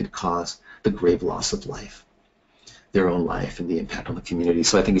it could cause the grave loss of life, their own life, and the impact on the community.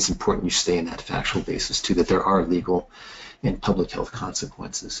 So I think it's important you stay in that factual basis too, that there are legal and public health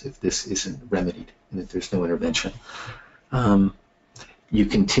consequences if this isn't remedied and if there's no intervention. You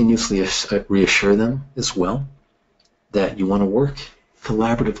continuously reassure them as well that you want to work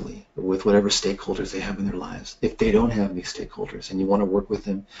collaboratively with whatever stakeholders they have in their lives. If they don't have these stakeholders, and you want to work with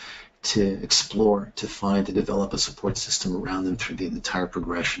them to explore, to find, to develop a support system around them through the entire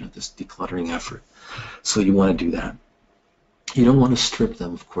progression of this decluttering effort. So you want to do that. You don't want to strip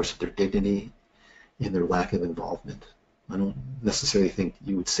them, of course, of their dignity and their lack of involvement. I don't necessarily think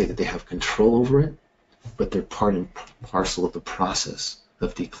you would say that they have control over it, but they're part and parcel of the process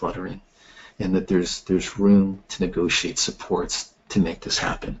of decluttering, and that there's room to negotiate supports to make this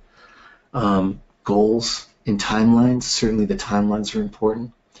happen. Goals and timelines, certainly the timelines are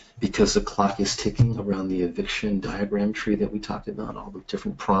important because the clock is ticking around the eviction diagram tree that we talked about, all the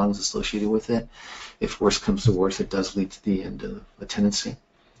different prongs associated with it. If worse comes to worse, it does lead to the end of a tenancy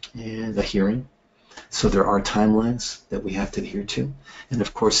and a hearing. So there are timelines that we have to adhere to. And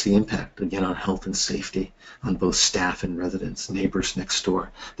of course the impact, again, on health and safety, on both staff and residents, neighbors next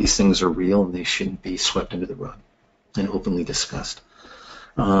door. These things are real and they shouldn't be swept under the rug and openly discussed.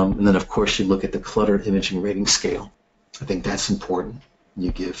 And then of course you look at the clutter imaging rating scale. I think that's important.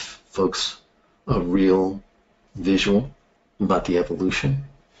 You give folks a real visual about the evolution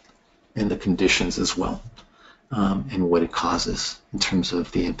and the conditions as well, and what it causes in terms of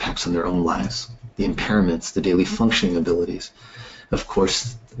the impacts on their own lives, the impairments, the daily functioning abilities. Of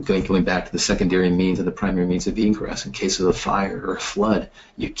course, going back to the secondary means and the primary means of egress, in case of a fire or a flood,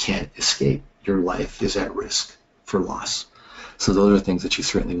 you can't escape. Your life is at risk for loss. So those are things that you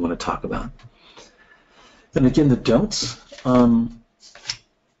certainly want to talk about. And again, the don'ts.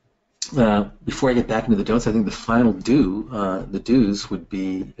 Before I get back into the don'ts, I think the final the do's would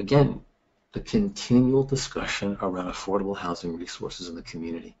be, again, the continual discussion around affordable housing resources in the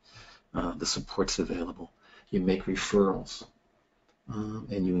community, the supports available. You make referrals,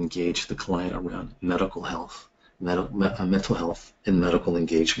 and you engage the client around mental health and medical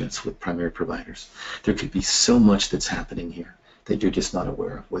engagements with primary providers. There could be so much that's happening here that you're just not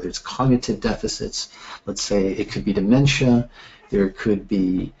aware of, whether it's cognitive deficits, let's say it could be dementia, there could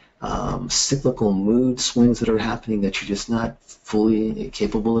be cyclical mood swings that are happening that you're just not fully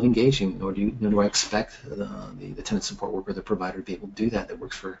capable of engaging, nor do I expect the tenant support worker, the provider, to be able to do that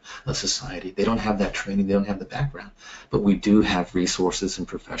works for a society. They don't have that training, they don't have the background, but we do have resources and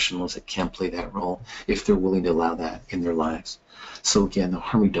professionals that can play that role if they're willing to allow that in their lives. So again, the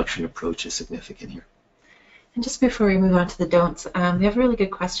harm reduction approach is significant here. And just before we move on to the don'ts, we have a really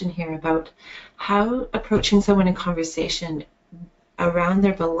good question here about how approaching someone in conversation around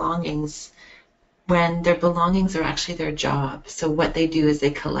their belongings when their belongings are actually their job. So what they do is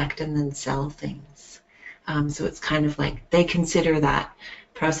they collect and then sell things. So it's kind of like they consider that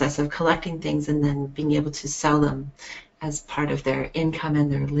process of collecting things and then being able to sell them as part of their income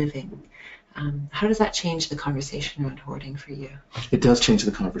and their living. How does that change the conversation around hoarding for you? It does change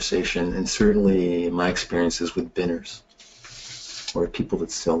the conversation, and certainly my experiences with binners or people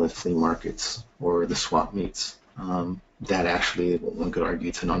that sell at flea markets or the swap meets, that actually, one could argue,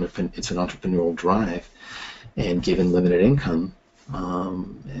 it's an entrepreneurial drive, and given limited income,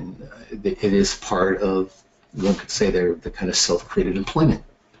 it is part of, one could say, the kind of self-created employment.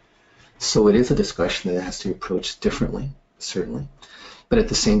 So it is a discussion that has to be approached differently, certainly. But at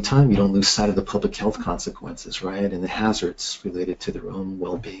the same time, you don't lose sight of the public health consequences, right, and the hazards related to their own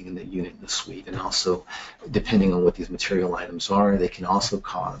well-being in the unit and the suite. And also, depending on what these material items are, they can also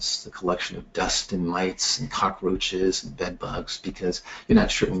cause the collection of dust and mites and cockroaches and bed bugs because you're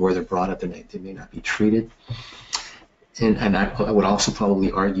not certain where they're brought up and they may not be treated. And I would also probably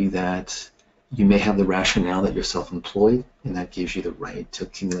argue that you may have the rationale that you're self-employed, and that gives you the right to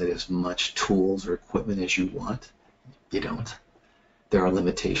accumulate as much tools or equipment as you want. You don't. There are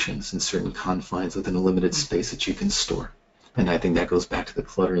limitations and certain confines within a limited space that you can store. And I think that goes back to the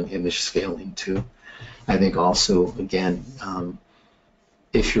cluttering image scaling too. I think also, again,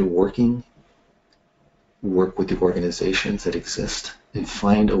 if you're work with the organizations that exist and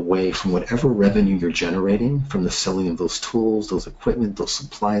find a way from whatever revenue you're generating from the selling of those tools, those equipment, those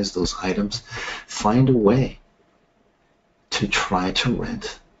supplies, those items, find a way to try to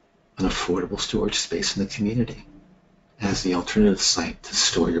rent an affordable storage space in the community as the alternative site to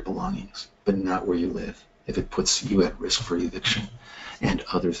store your belongings, but not where you live, if it puts you at risk for eviction and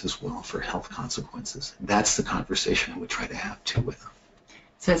others as well for health consequences. That's the conversation I would try to have too with them.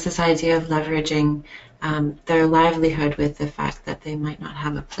 So it's this idea of leveraging their livelihood with the fact that they might not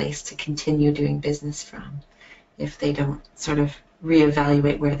have a place to continue doing business from if they don't sort of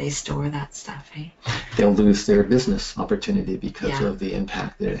reevaluate where they store that stuff, hey? They'll lose their business opportunity because of the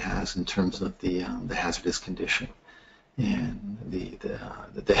impact that it has in terms of the hazardous condition and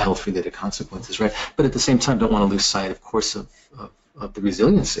the health-related consequences, right? But at the same time, don't want to lose sight, of course, of the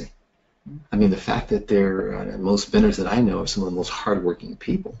resiliency. I mean, the fact that most binners that I know are some of the most hardworking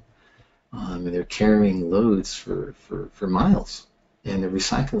people, and they're carrying loads for miles, and they're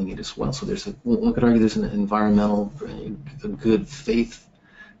recycling it as well. So one could argue there's an environmental, a good faith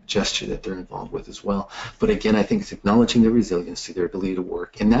gesture that they're involved with as well. But again, I think it's acknowledging their resiliency, their ability to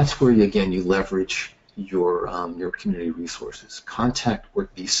work, and that's where you leverage your community resources. Contact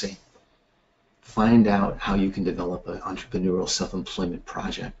Work BC. Find out how you can develop an entrepreneurial self-employment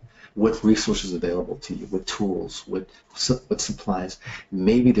project. What resources are available to you? What tools? What supplies?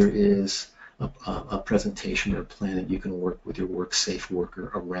 Maybe there is a presentation or a plan that you can work with your WorkSafe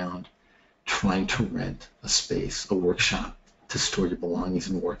worker around trying to rent a space, a workshop, to store your belongings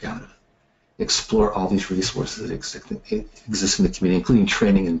and work out of. Explore all these resources that exist in the community, including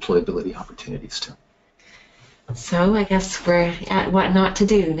training and employability opportunities too. So I guess we're at what not to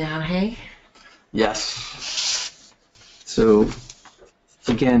do now, hey? Yes. So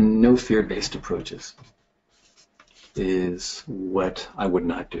again, no fear-based approaches is what I would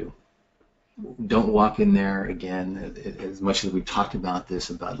not do. Don't walk in there, again, as much as we've talked about this,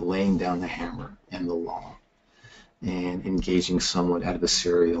 about laying down the hammer and the law and engaging someone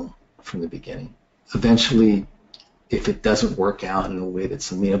adversarial from the beginning. Eventually, if it doesn't work out in a way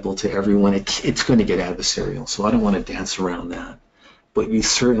that's amenable to everyone, it's going to get adversarial. So I don't want to dance around that. But you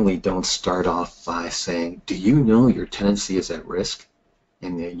certainly don't start off by saying, do you know your tenancy is at risk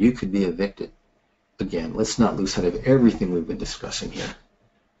and that you could be evicted? Again, let's not lose sight of everything we've been discussing here.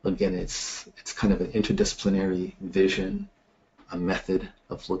 Again, it's kind of an interdisciplinary vision, a method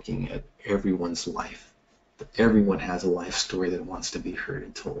of looking at everyone's life. Everyone has a life story that wants to be heard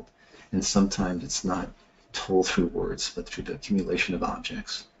and told. And sometimes it's not told through words, but through the accumulation of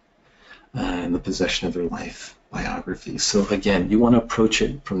objects and the possession of their life biography. So again, you want to approach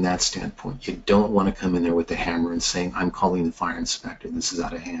it from that standpoint. You don't want to come in there with the hammer and saying, I'm calling the fire inspector, this is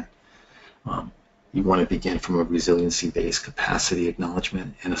out of hand. You want to begin from a resiliency-based capacity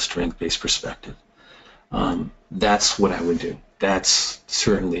acknowledgement and a strength-based perspective. That's what I would do. That's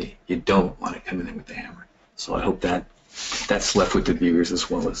certainly, you don't want to come in there with the hammer. So I hope that's left with the viewers as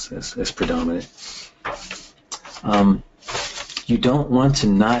well as predominant. You don't want to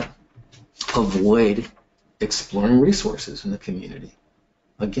not avoid exploring resources in the community.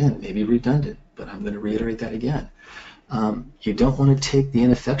 Again, maybe redundant, but I'm going to reiterate that again. You don't want to take the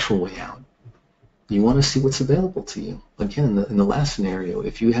ineffectual way out. You want to see what's available to you. Again, in the last scenario,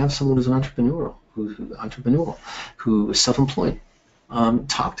 if you have someone who's an entrepreneurial, who is self-employed,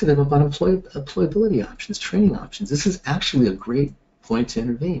 talk to them about employability options, training options. This is actually a great point to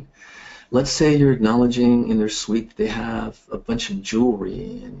intervene. Let's say you're acknowledging in their suite they have a bunch of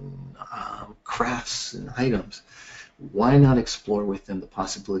jewelry and crafts and items. Why not explore with them the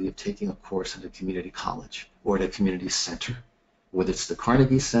possibility of taking a course at a community college or at a community center, whether it's the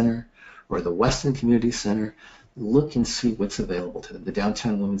Carnegie Center or the Weston Community Center? Look and see what's available to them. The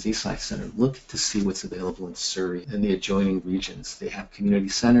Downtown Women's Eastside Center, look to see what's available in Surrey and the adjoining regions. They have community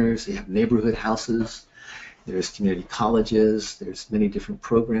centers, they have neighborhood houses, there's community colleges, there's many different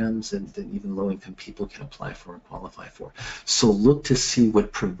programs that even low-income people can apply for and qualify for. So look to see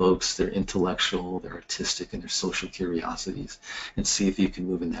what provokes their intellectual, their artistic, and their social curiosities, and see if you can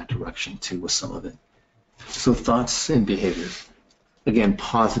move in that direction too with some of it. So thoughts and behaviors. Again,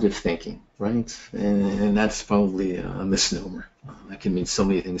 positive thinking, right? And that's probably a misnomer. That can mean so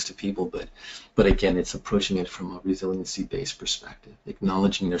many things to people, but again, it's approaching it from a resiliency-based perspective,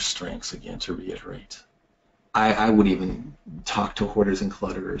 acknowledging their strengths, again, to reiterate. I would even talk to hoarders and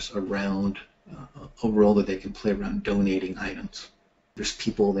clutterers around a role that they can play around donating items. There's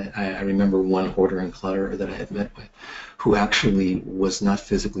people that I remember one hoarder and clutterer that I had met with who actually was not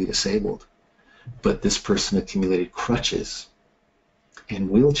physically disabled, but this person accumulated crutches and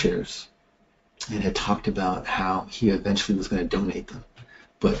wheelchairs and had talked about how he eventually was going to donate them.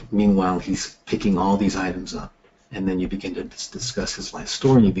 But meanwhile, he's picking all these items up, and then you begin to discuss his life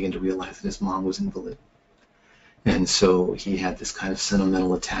story, and you begin to realize that his mom was invalid. And so he had this kind of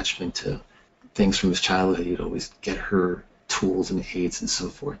sentimental attachment to things from his childhood. He'd always get her tools and aids and so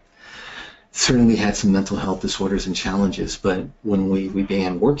forth. Certainly had some mental health disorders and challenges, but when we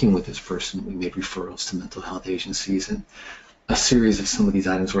began working with this person, we made referrals to mental health agencies, and a series of some of these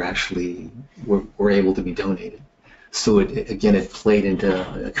items were able to be donated. So it played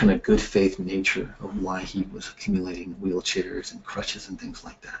into a kind of good faith nature of why he was accumulating wheelchairs and crutches and things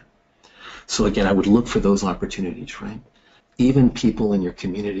like that. So again, I would look for those opportunities, right? Even people in your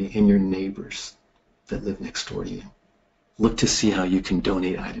community, in your neighbors that live next door to you. Look to see how you can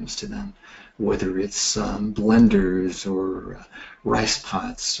donate items to them, whether it's blenders or rice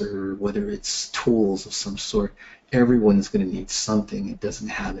pots, or whether it's tools of some sort. Everyone's going to need something. It doesn't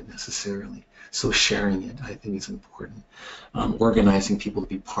have it necessarily. So sharing it, I think, is important. Organizing people to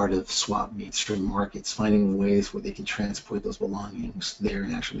be part of swap meets during markets, finding ways where they can transport those belongings there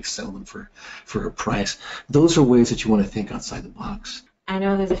and actually sell them for a price. Those are ways that you want to think outside the box. I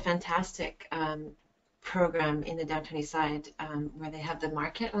know there's a fantastic program in the Downtown East Side where they have the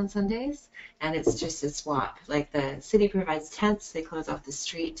market on Sundays, and it's just a swap. Like the city provides tents, they close off the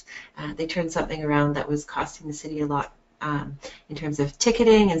street, they turn something around that was costing the city a lot in terms of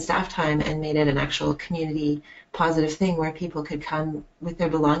ticketing and staff time, and made it an actual community positive thing where people could come with their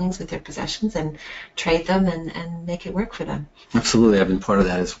belongings, with their possessions, and trade them and make it work for them. Absolutely. I've been part of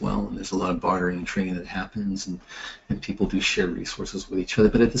that as well. And there's a lot of bartering and trading that happens, and people do share resources with each other.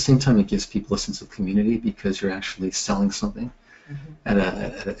 But at the same time, it gives people a sense of community because you're actually selling something at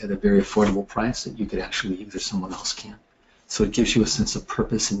a very affordable price that you could actually use or someone else can. So it gives you a sense of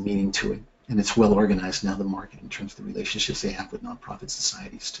purpose and meaning to it. And it's well organized now, the market, in terms of the relationships they have with nonprofit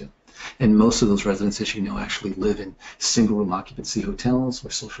societies too. And most of those residents, as you know, actually live in single room occupancy hotels or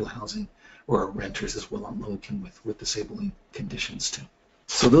social housing, or are renters as well on low income with disabling conditions too.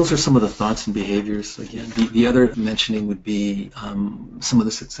 So those are some of the thoughts and behaviors. Again, the other mentioning would be some of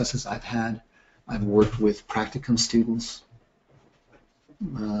the successes I've had. I've worked with practicum students.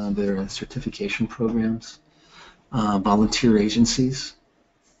 There are certification programs, volunteer agencies.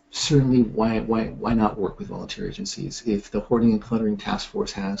 Certainly, why not work with volunteer agencies? If the Hoarding and Cluttering Task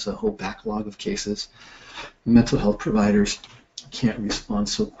Force has a whole backlog of cases, mental health providers can't respond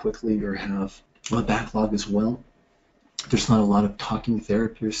so quickly or have a backlog as well. There's not a lot of talking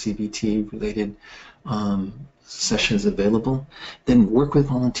therapy or CBT related sessions available. Then work with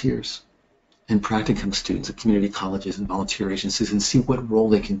volunteers and practicum students at community colleges and volunteer agencies and see what role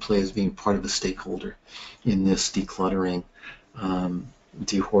they can play as being part of a stakeholder in this decluttering,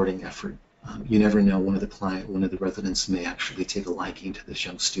 de-hoarding effort. You never know, one of the residents may actually take a liking to this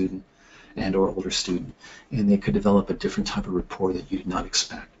young student and or older student, and they could develop a different type of rapport that you did not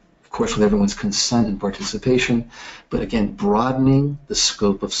expect. Of course, with everyone's consent and participation, but again, broadening the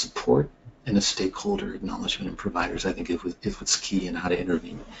scope of support and the stakeholder acknowledgement and providers, I think, is what's key in how to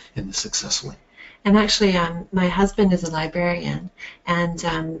intervene in this successfully. And actually, my husband is a librarian, and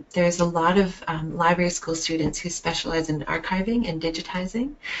there's a lot of library school students who specialize in archiving and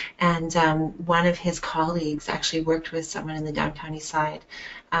digitizing. And one of his colleagues actually worked with someone in the downtown east side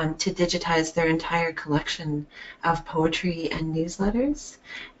to digitize their entire collection of poetry and newsletters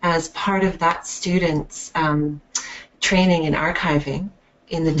as part of that student's training in archiving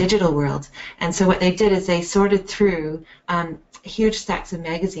in the digital world. And so what they did is they sorted through huge stacks of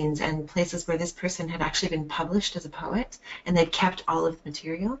magazines and places where this person had actually been published as a poet, and they'd kept all of the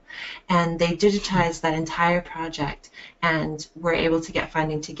material, and they digitized that entire project and were able to get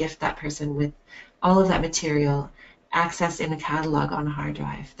funding to gift that person with all of that material accessed in a catalog on a hard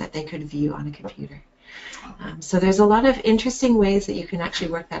drive that they could view on a computer. So there's a lot of interesting ways that you can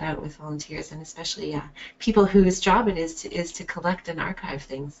actually work that out with volunteers, and especially people whose job it is to collect and archive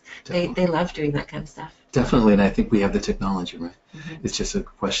things. They love doing that kind of stuff. Definitely, and I think we have the technology, right? Mm-hmm. It's just a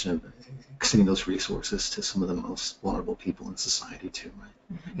question of extending those resources to some of the most vulnerable people in society too, right?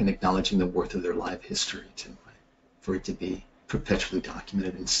 Mm-hmm. And acknowledging the worth of their life history too, right? For it to be perpetually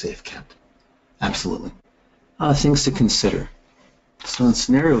documented and safe kept. Absolutely. Things to consider. So in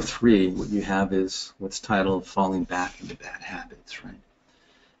scenario 3, what you have is what's titled falling back into bad habits, right?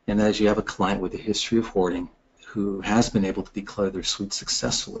 And as you have a client with a history of hoarding who has been able to declutter their suite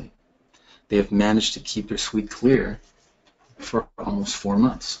successfully, they have managed to keep their suite clear for almost 4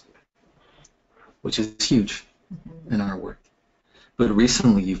 months, which is huge in our work. But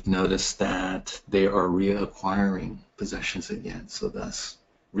recently you've noticed that they are reacquiring possessions again, so thus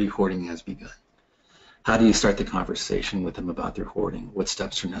re-hoarding has begun. How do you start the conversation with them about their hoarding? What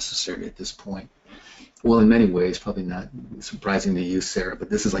steps are necessary at this point? Well, in many ways, probably not surprising to you, Sarah, but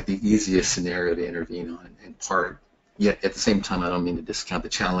this is like the easiest scenario to intervene on in part. Yet at the same time, I don't mean to discount the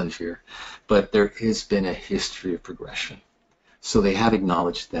challenge here, but there has been a history of progression. So they have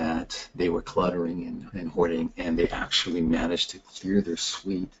acknowledged that they were cluttering and hoarding, and they actually managed to clear their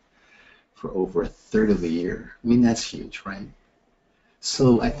suite for over a third of the year. I mean, that's huge, right?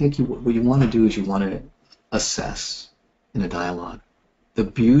 So I think what you want to do is you want to assess in a dialogue the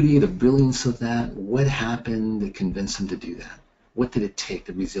beauty, the brilliance of that. What happened that convinced them to do that? What did it take,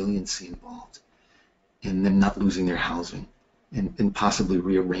 the resiliency involved, and them not losing their housing and possibly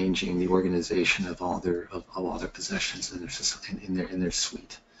rearranging the organization of all their possessions in their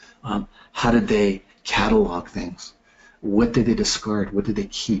suite? How did they catalog things? What did they discard? What did they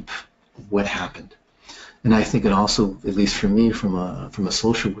keep? What happened? And I think it also, at least for me, from a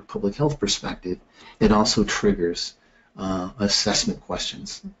social work public health perspective, it also triggers assessment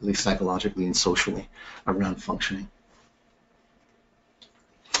questions, at least psychologically and socially, around functioning.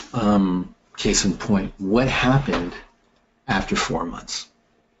 Case in point, what happened after 4 months?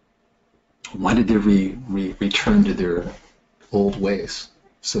 Why did they return to their old ways,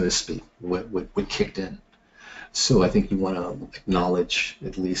 so to speak? What kicked in? So I think you want to acknowledge,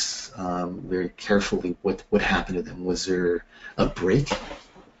 at least very carefully, what happened to them. Was there a break?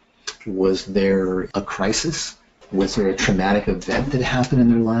 Was there a crisis? Was there a traumatic event that happened in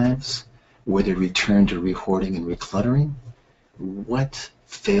their lives? Were they returned to re-hoarding and recluttering? What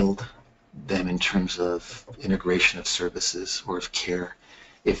failed them in terms of integration of services or of care,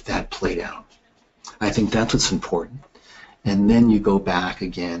 if that played out? I think that's what's important. And then you go back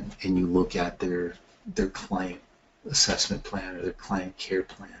again and you look at their client assessment plan or their client care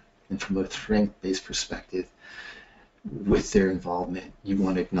plan. And from a strength-based perspective, with their involvement, you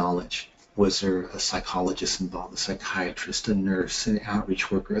want to acknowledge, was there a psychologist involved, a psychiatrist, a nurse, an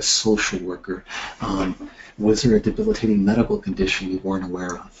outreach worker, a social worker? Was there a debilitating medical condition you weren't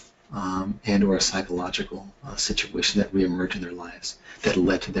aware of? And or a psychological situation that reemerged in their lives that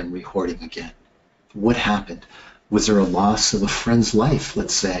led to them re-hoarding again? What happened? Was there a loss of a friend's life,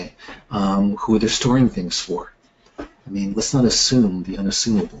 let's say, who they're storing things for? I mean, let's not assume the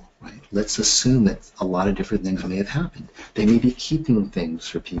unassumable, right? Let's assume that a lot of different things may have happened. They may be keeping things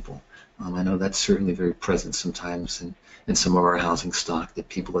for people. I know that's certainly very present sometimes in some of our housing stock, that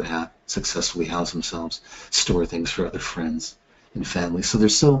people that have successfully housed themselves store things for other friends and family. So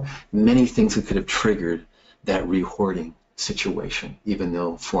there's so many things that could have triggered that re-hoarding situation, even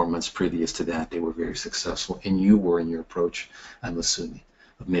though 4 months previous to that they were very successful, and you were in your approach, I'm assuming,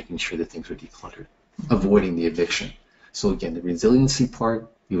 of making sure that things were decluttered, avoiding the eviction. So again, the resiliency part,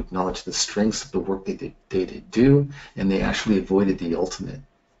 you acknowledge the strengths of the work they did do, and they actually avoided the ultimate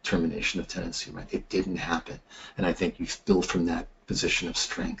termination of tenancy, right? It didn't happen. And I think you build from that position of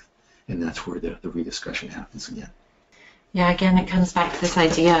strength, and that's where the rediscussion happens again. Yeah, again, it comes back to this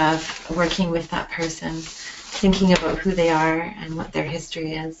idea of working with that person, thinking about who they are and what their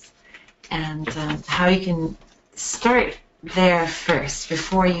history is, and how you can start there first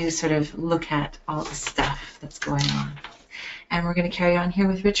before you sort of look at all the stuff that's going on. And we're going to carry on here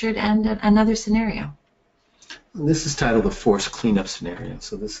with Richard and another scenario. This is titled the forced cleanup scenario.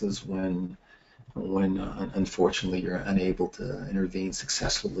 So this is when unfortunately you're unable to intervene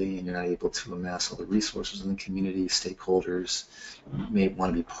successfully and you're not able to amass all the resources in the community. Stakeholders may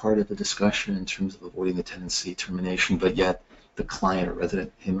want to be part of the discussion in terms of avoiding the tenancy termination, but yet the client or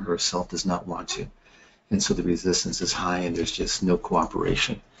resident, him or herself, does not want to. And so the resistance is high and there's just no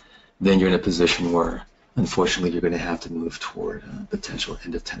cooperation. Then you're in a position where unfortunately you're going to have to move toward a potential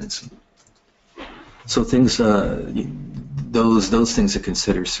end of tenancy. So things, those things to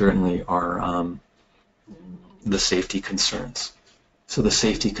consider certainly are the safety concerns. So the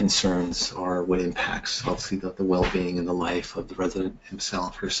safety concerns are what impacts obviously the well-being and the life of the resident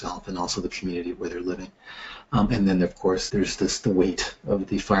himself, herself, and also the community where they're living. And then of course there's the weight of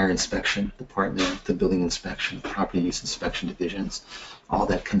the fire inspection department, the building inspection, property use inspection divisions. All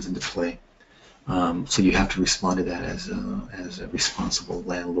that comes into play. So you have to respond to that as a responsible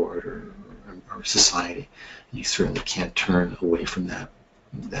landlord or society. You certainly can't turn away from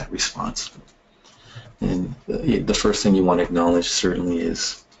that response. And the first thing you want to acknowledge certainly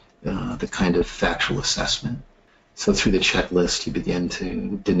is the kind of factual assessment. So through the checklist, you begin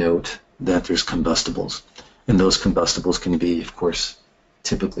to denote that there's combustibles. And those combustibles can be, of course,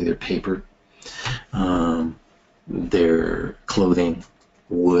 typically they're paper, their clothing,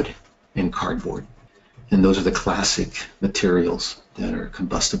 wood, and cardboard. And those are the classic materials that are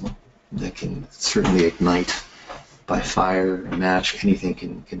combustible, that can certainly ignite by fire, a match. Anything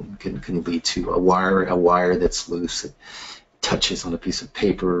can lead to a wire that's loose, that touches on a piece of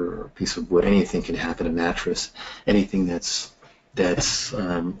paper or a piece of wood. Anything can happen, a mattress, anything that's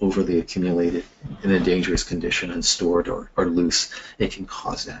overly accumulated in a dangerous condition, unstored or loose, it can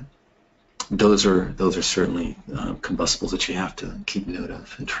cause that. Those are certainly combustibles that you have to keep note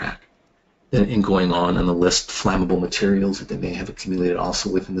of and track. And going on the list, flammable materials that they may have accumulated also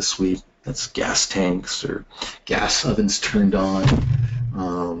within the suite. That's gas tanks or gas ovens turned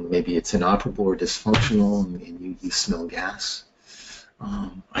on. Maybe it's inoperable or dysfunctional, and you smell gas.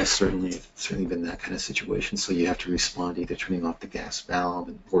 I've certainly been in that kind of situation. So you have to respond either turning off the gas valve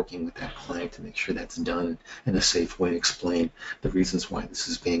and working with that client to make sure that's done in a safe way. Explain the reasons why this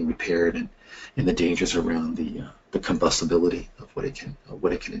is being repaired and the dangers around the combustibility of what it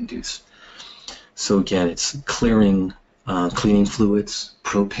can induce. So again, it's clearing cleaning fluids,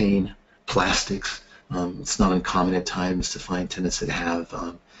 propane, plastics. It's not uncommon at times to find tenants that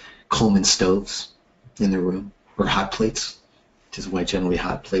have Coleman stoves in their room or hot plates, which is why generally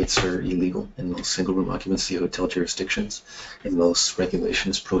hot plates are illegal in most single-room occupancy hotel jurisdictions, and most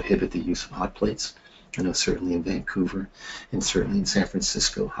regulations prohibit the use of hot plates. I know certainly in Vancouver and certainly in San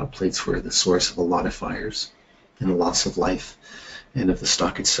Francisco, hot plates were the source of a lot of fires and the loss of life and of the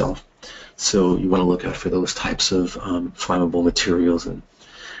stock itself. So you want to look out for those types of flammable materials, and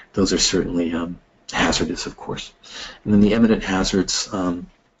those are certainly hazardous, of course. And then the imminent hazards,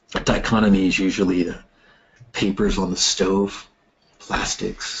 dichotomy is usually the papers on the stove,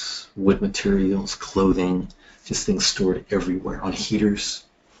 plastics, wood materials, clothing, just things stored everywhere. On heaters,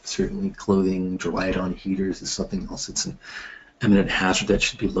 certainly clothing dried on heaters is something else. It's an imminent hazard that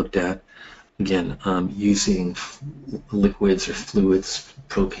should be looked at. Again, using liquids or fluids,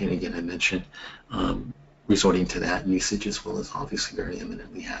 propane, again, I mentioned, resorting to that usage as well is obviously very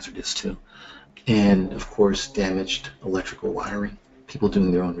eminently hazardous too. And of course, damaged electrical wiring, people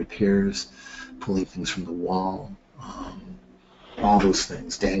doing their own repairs, pulling things from the wall, all those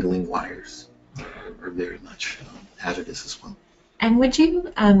things, dangling wires are very much hazardous as well. And would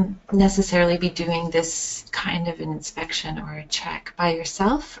you necessarily be doing this kind of an inspection or a check by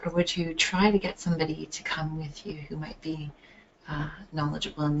yourself, or would you try to get somebody to come with you who might be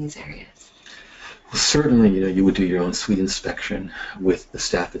knowledgeable in these areas? Well, certainly, you would do your own suite inspection with the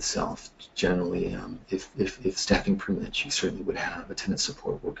staff itself. Generally, if staffing permits, you certainly would have a tenant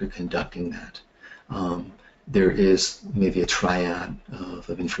support worker conducting that. There is maybe a triad of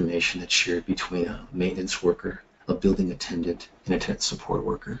information that's shared between a maintenance worker, a building attendant, and a tenant support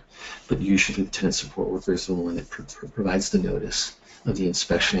worker. But usually the tenant support worker is the one that provides the notice of the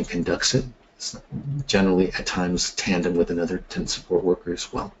inspection and conducts it. It's generally at times tandem with another tenant support worker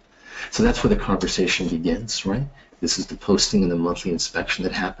as well. So that's where the conversation begins, right? This is the posting and the monthly inspection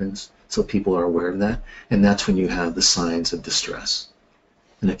that happens, so people are aware of that. And that's when you have the signs of distress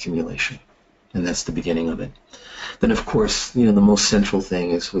and accumulation. And that's the beginning of it. Then, of course, the most central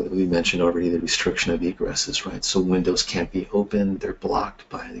thing is what we mentioned already, the restriction of egresses, right? So windows can't be opened. They're blocked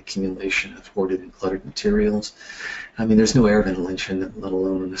by the accumulation of hoarded and cluttered materials. There's no air ventilation, let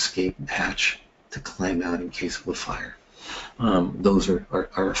alone an escape hatch to climb out in case of a fire. Those are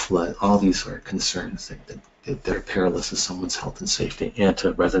a flood. All these are concerns that are perilous to someone's health and safety and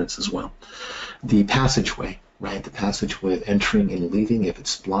to residents as well. The passageway, right? The passageway of entering and leaving, if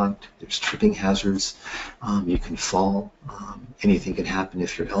it's blocked, there's tripping hazards. You can fall. Anything can happen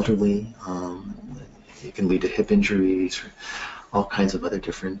if you're elderly. It can lead to hip injuries or all kinds of other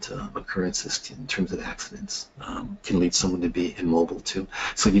different occurrences in terms of accidents. Can lead someone to be immobile too.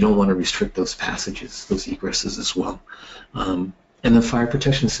 So you don't want to restrict those passages, those egresses as well. And the fire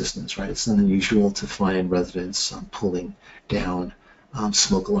protection systems, right? It's not unusual to find residents pulling down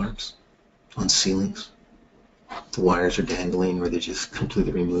smoke alarms on ceilings. The wires are dangling or they're just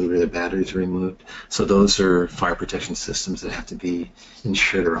completely removed or the batteries are removed. So those are fire protection systems that have to be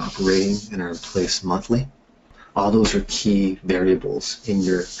insured or operating and are in place monthly. All those are key variables in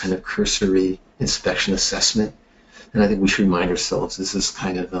your kind of cursory inspection assessment. And I think we should remind ourselves this is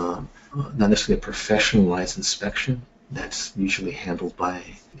kind of not necessarily a professionalized inspection. That's usually handled by,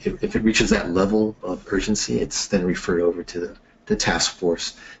 if it reaches that level of urgency, it's then referred over to the task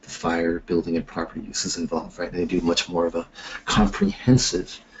force, the fire, building, and property uses involved, right? And they do much more of a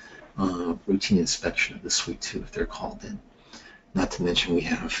comprehensive routine inspection of the suite too if they're called in. Not to mention we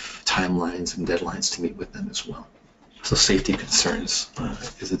have timelines and deadlines to meet with them as well. So safety concerns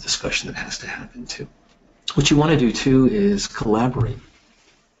is a discussion that has to happen too. What you want to do too is collaborate.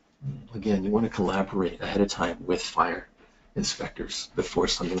 Again, you want to collaborate ahead of time with fire inspectors before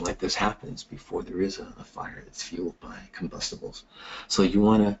something like this happens, before there is a fire that's fueled by combustibles. So you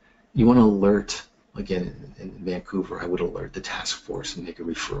want to alert, again, in Vancouver, I would alert the task force and make a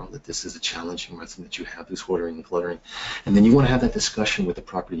referral that this is a challenging resident that you have who's hoarding and cluttering. And then you want to have that discussion with the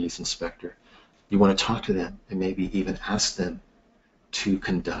property use inspector. You want to talk to them and maybe even ask them to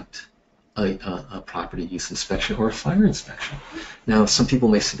conduct a property use inspection or a fire inspection. Now, some people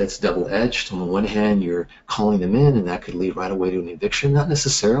may say that's double-edged. On the one hand, you're calling them in, and that could lead right away to an eviction. Not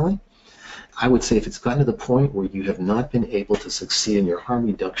necessarily. I would say if it's gotten to the point where you have not been able to succeed in your harm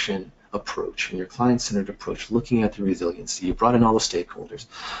reduction approach and your client-centered approach, looking at the resiliency, you brought in all the stakeholders,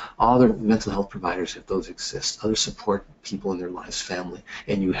 all the mental health providers, if those exist, other support people in their lives, family,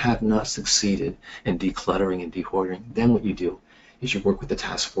 and you have not succeeded in decluttering and dehoarding, then what you do is you work with the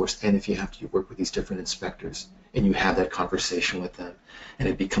task force, and if you have to, you work with these different inspectors, and you have that conversation with them, and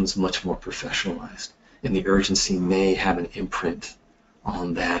it becomes much more professionalized. And the urgency may have an imprint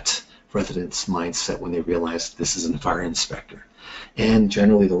on that resident's mindset when they realize this is a fire inspector. And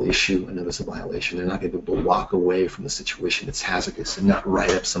generally they'll issue a notice of violation. They're not going to be able to walk away from the situation that's hazardous and not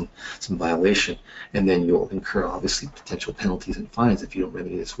write up some violation. And then you'll incur obviously potential penalties and fines if you don't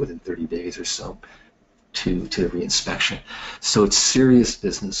remedy this within 30 days or so to the reinspection. So it's serious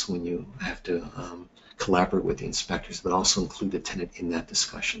business when you have to collaborate with the inspectors, but also include the tenant in that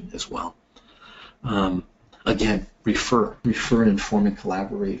discussion as well. Again, refer and inform and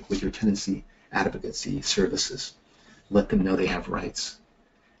collaborate with your tenancy advocacy services. Let them know they have rights,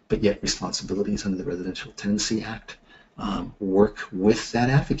 but yet responsibilities under the Residential Tenancy Act. Work with that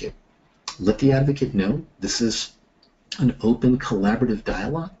advocate. Let the advocate know this is an open collaborative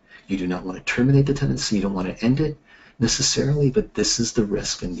dialogue. You do not want to terminate the tenancy. You don't want to end it necessarily, but this is the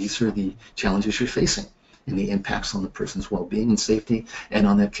risk, and these are the challenges you're facing and the impacts on the person's well-being and safety and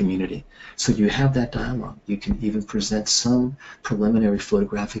on that community. So you have that dialogue. You can even present some preliminary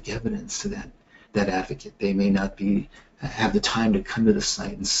photographic evidence to that advocate. They may not have the time to come to the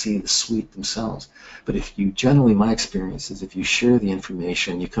site and see the suite themselves. But if you, generally my experience is if you share the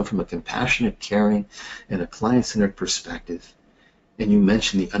information, you come from a compassionate, caring, and a client-centered perspective, and you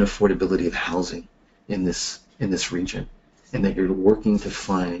mention the unaffordability of housing in this region, and that you're working to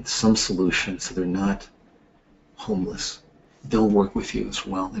find some solution so they're not homeless, they'll work with you as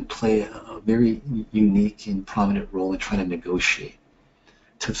well and play a very unique and prominent role in trying to negotiate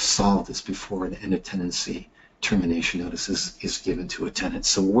to solve this before an end of tenancy termination notice is given to a tenant.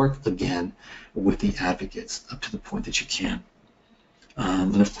 So work again with the advocates up to the point that you can.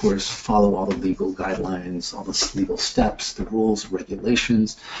 And of course, follow all the legal guidelines, all the legal steps, the rules,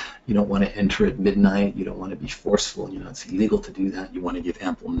 regulations. You don't want to enter at midnight. You don't want to be forceful. You know, it's illegal to do that. You want to give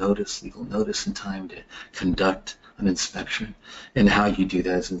ample notice, legal notice, and time to conduct an inspection. And how you do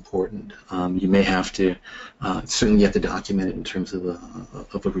that is important. You may have to, certainly you have to document it in terms of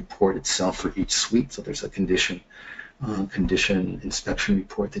a report itself for each suite. So there's a condition inspection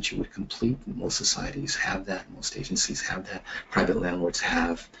report that you would complete. Most societies have that. Most agencies have that. Private landlords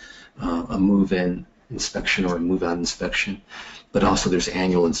have a move-in inspection or a move-out inspection, but also there's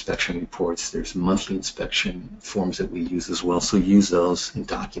annual inspection reports. There's monthly inspection forms that we use as well. So use those and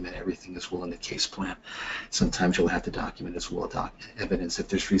document everything as well in the case plan. Sometimes you'll have to document as well evidence if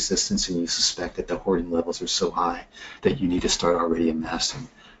there's resistance and you suspect that the hoarding levels are so high that you need to start already amassing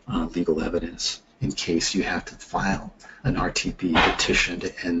legal evidence in case you have to file an RTP petition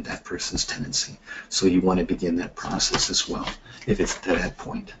to end that person's tenancy. So you want to begin that process as well if it's at that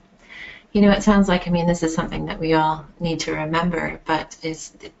point. You know, it sounds like, I mean, this is something that we all need to remember, but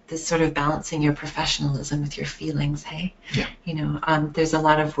is this sort of balancing your professionalism with your feelings, hey? Yeah. You know, there's a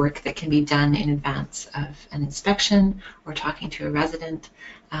lot of work that can be done in advance of an inspection or talking to a resident,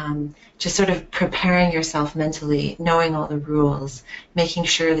 just sort of preparing yourself mentally, knowing all the rules, making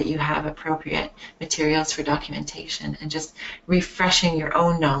sure that you have appropriate materials for documentation, and just refreshing your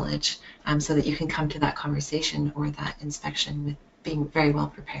own knowledge so that you can come to that conversation or that inspection with being very well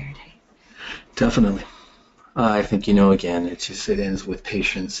prepared, hey? Definitely. I think, you know, again, it ends with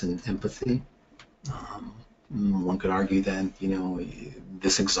patience and empathy. One could argue that, you know,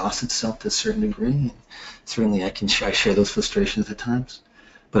 this exhausts itself to a certain degree. And certainly I share those frustrations at times.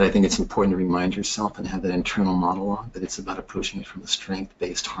 But I think it's important to remind yourself and have that internal monologue that it's about approaching it from a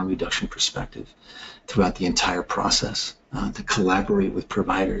strength-based harm reduction perspective throughout the entire process, to collaborate with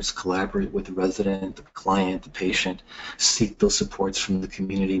providers, collaborate with the resident, the client, the patient, seek those supports from the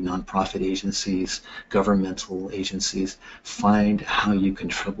community, nonprofit agencies, governmental agencies, find how you can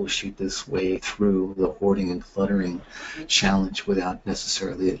troubleshoot this way through the hoarding and cluttering challenge without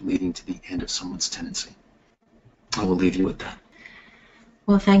necessarily it leading to the end of someone's tenancy. I will leave you with that.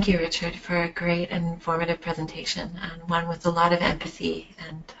 Well, thank you, Richard, for a great and informative presentation, and one with a lot of empathy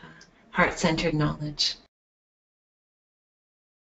and heart-centered knowledge.